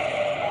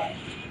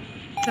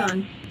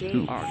Done.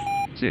 2 R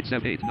 6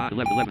 7 8 9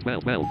 11 11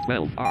 12 12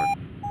 12 R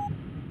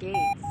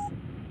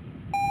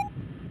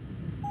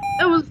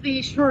That was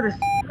the shortest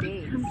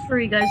I'm sure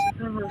you guys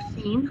have ever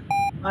seen,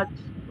 but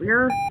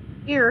we're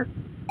here.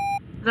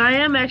 And I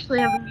am actually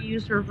having to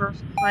use reverse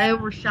because I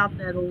overshot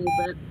that a little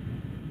bit.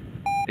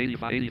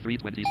 85 83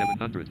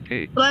 2700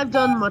 K But I've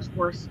done much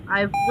worse.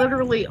 I've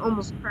literally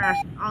almost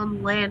crashed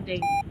on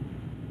landing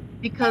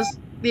because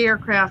the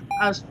aircraft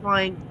I was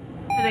flying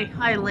had a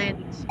high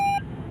landing speed.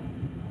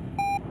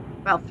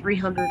 About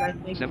 300, I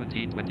think.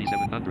 17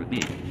 2700 B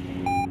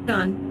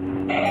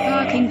Done.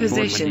 Parking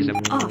position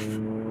 427 Off.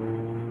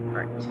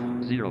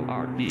 Right. 0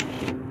 R B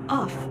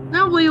Off.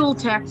 Now we will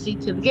taxi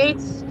to the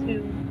gates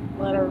to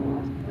let our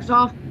passengers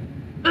off.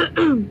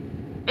 And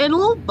a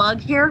little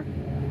bug here.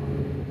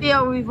 See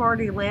how we've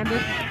already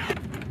landed?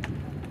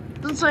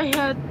 Since I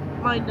had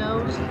my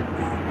nose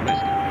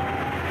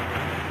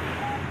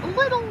a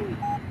little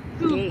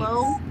too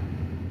low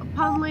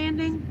upon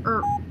landing,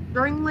 or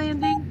during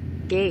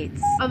landing,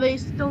 they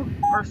still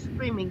are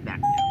screaming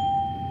back there.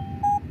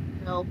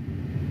 So,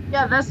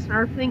 yeah, that's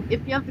another thing.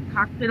 If you have the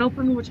cockpit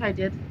open, which I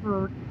did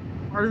for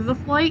part of the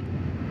flight,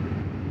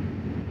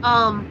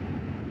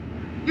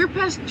 your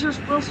passengers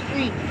will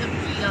scream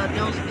if the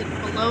nose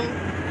gets below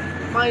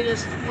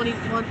minus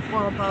 21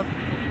 or above.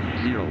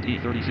 0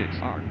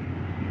 T36 R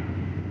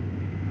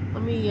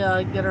Let me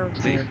get our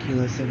Sierra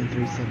Kilo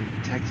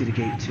 737, taxi to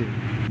gate 2.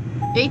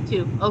 gate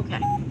 2. Okay.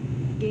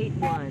 Gate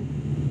 1.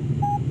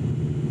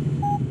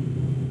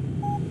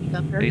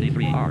 Up here.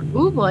 83 R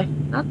Ooh boy,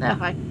 not that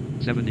high.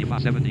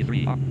 75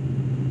 73 R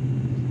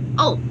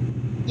Oh,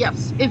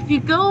 yes. If you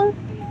go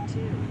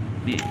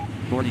B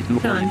 42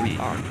 43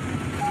 R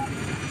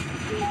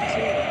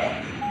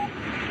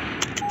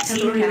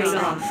Temporary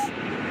off.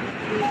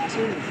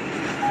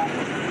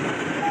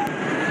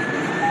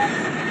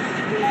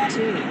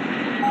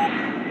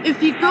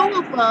 if you go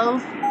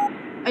above,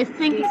 I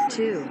think it's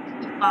like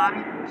 65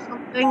 or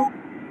something,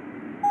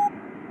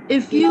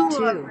 If you Gate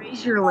 2.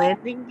 raise your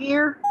landing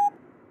gear,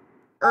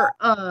 or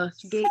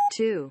Gate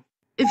 2.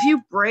 if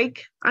you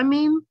brake, I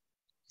mean,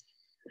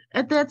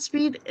 at that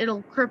speed,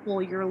 it'll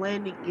cripple your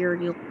landing gear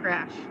and you'll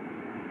crash.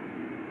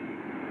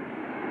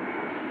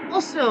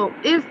 Also,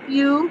 if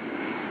you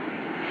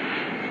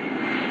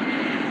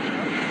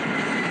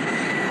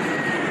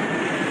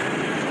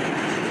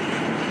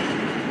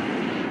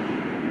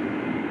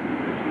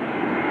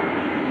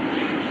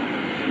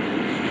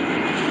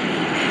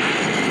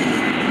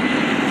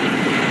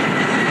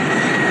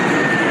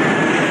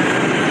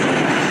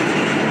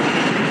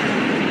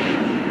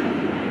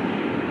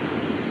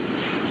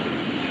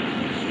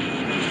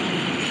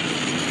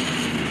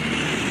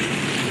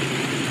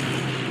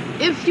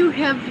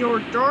have your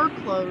door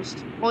closed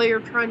while you're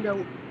trying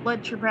to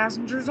let your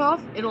passengers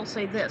off, it'll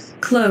say this.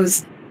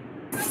 Closed.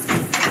 Let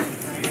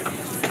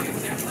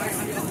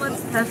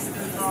the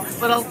passengers off,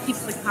 but I'll keep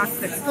the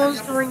cockpit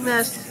closed during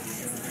this.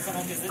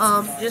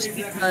 Just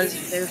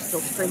because they're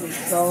still screaming,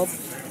 so I'll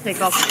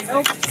take off the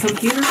note.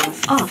 Computer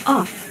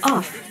off.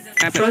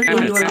 Front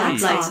window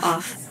lights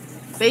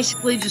off.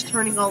 Basically just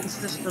turning all the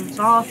systems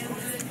off.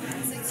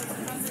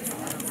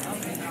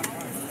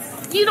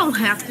 You don't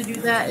have to do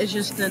that, it's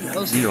just an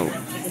OC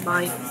in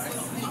mind.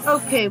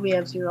 Okay, we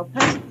have 0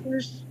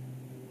 passengers.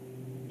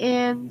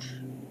 And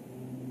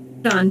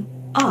Done.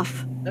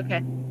 Off.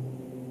 okay.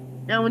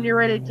 Now when you're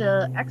ready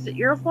to exit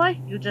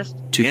Eurofly, you just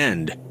To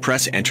end,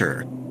 press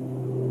enter.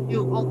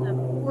 do Alt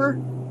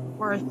F4,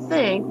 or I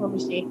think, let me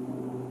see.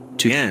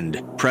 To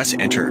end, press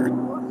enter.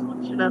 Or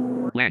Function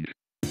F4. Land.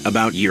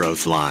 About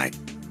Eurofly.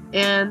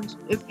 And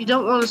if you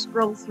don't want to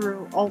scroll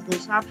through all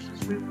those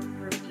options we went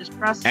through, just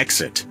press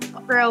Exit.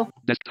 Trail.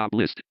 Desktop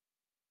list.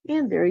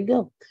 And there you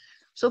go.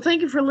 So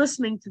thank you for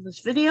listening to this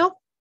video.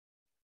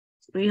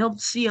 We hope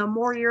to see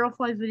more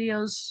Eurofly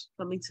videos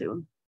coming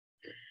soon.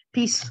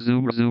 Peace.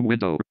 Zoom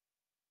window.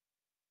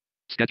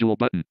 Schedule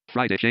button.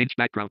 Friday change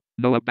background.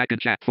 No up back and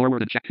chat.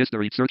 Forward and chat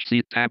history. Search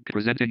seat tab.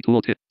 Presenting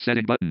tooltip.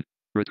 Setting button.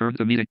 Return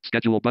to meeting.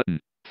 Schedule button.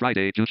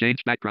 Friday to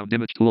change background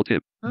image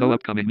tooltip. No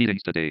upcoming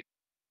meetings today.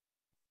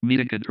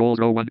 Meeting controls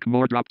row 1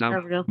 more drop down.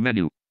 There we go.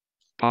 Menu.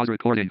 Pause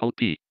recording. Alt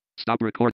P. Stop recording.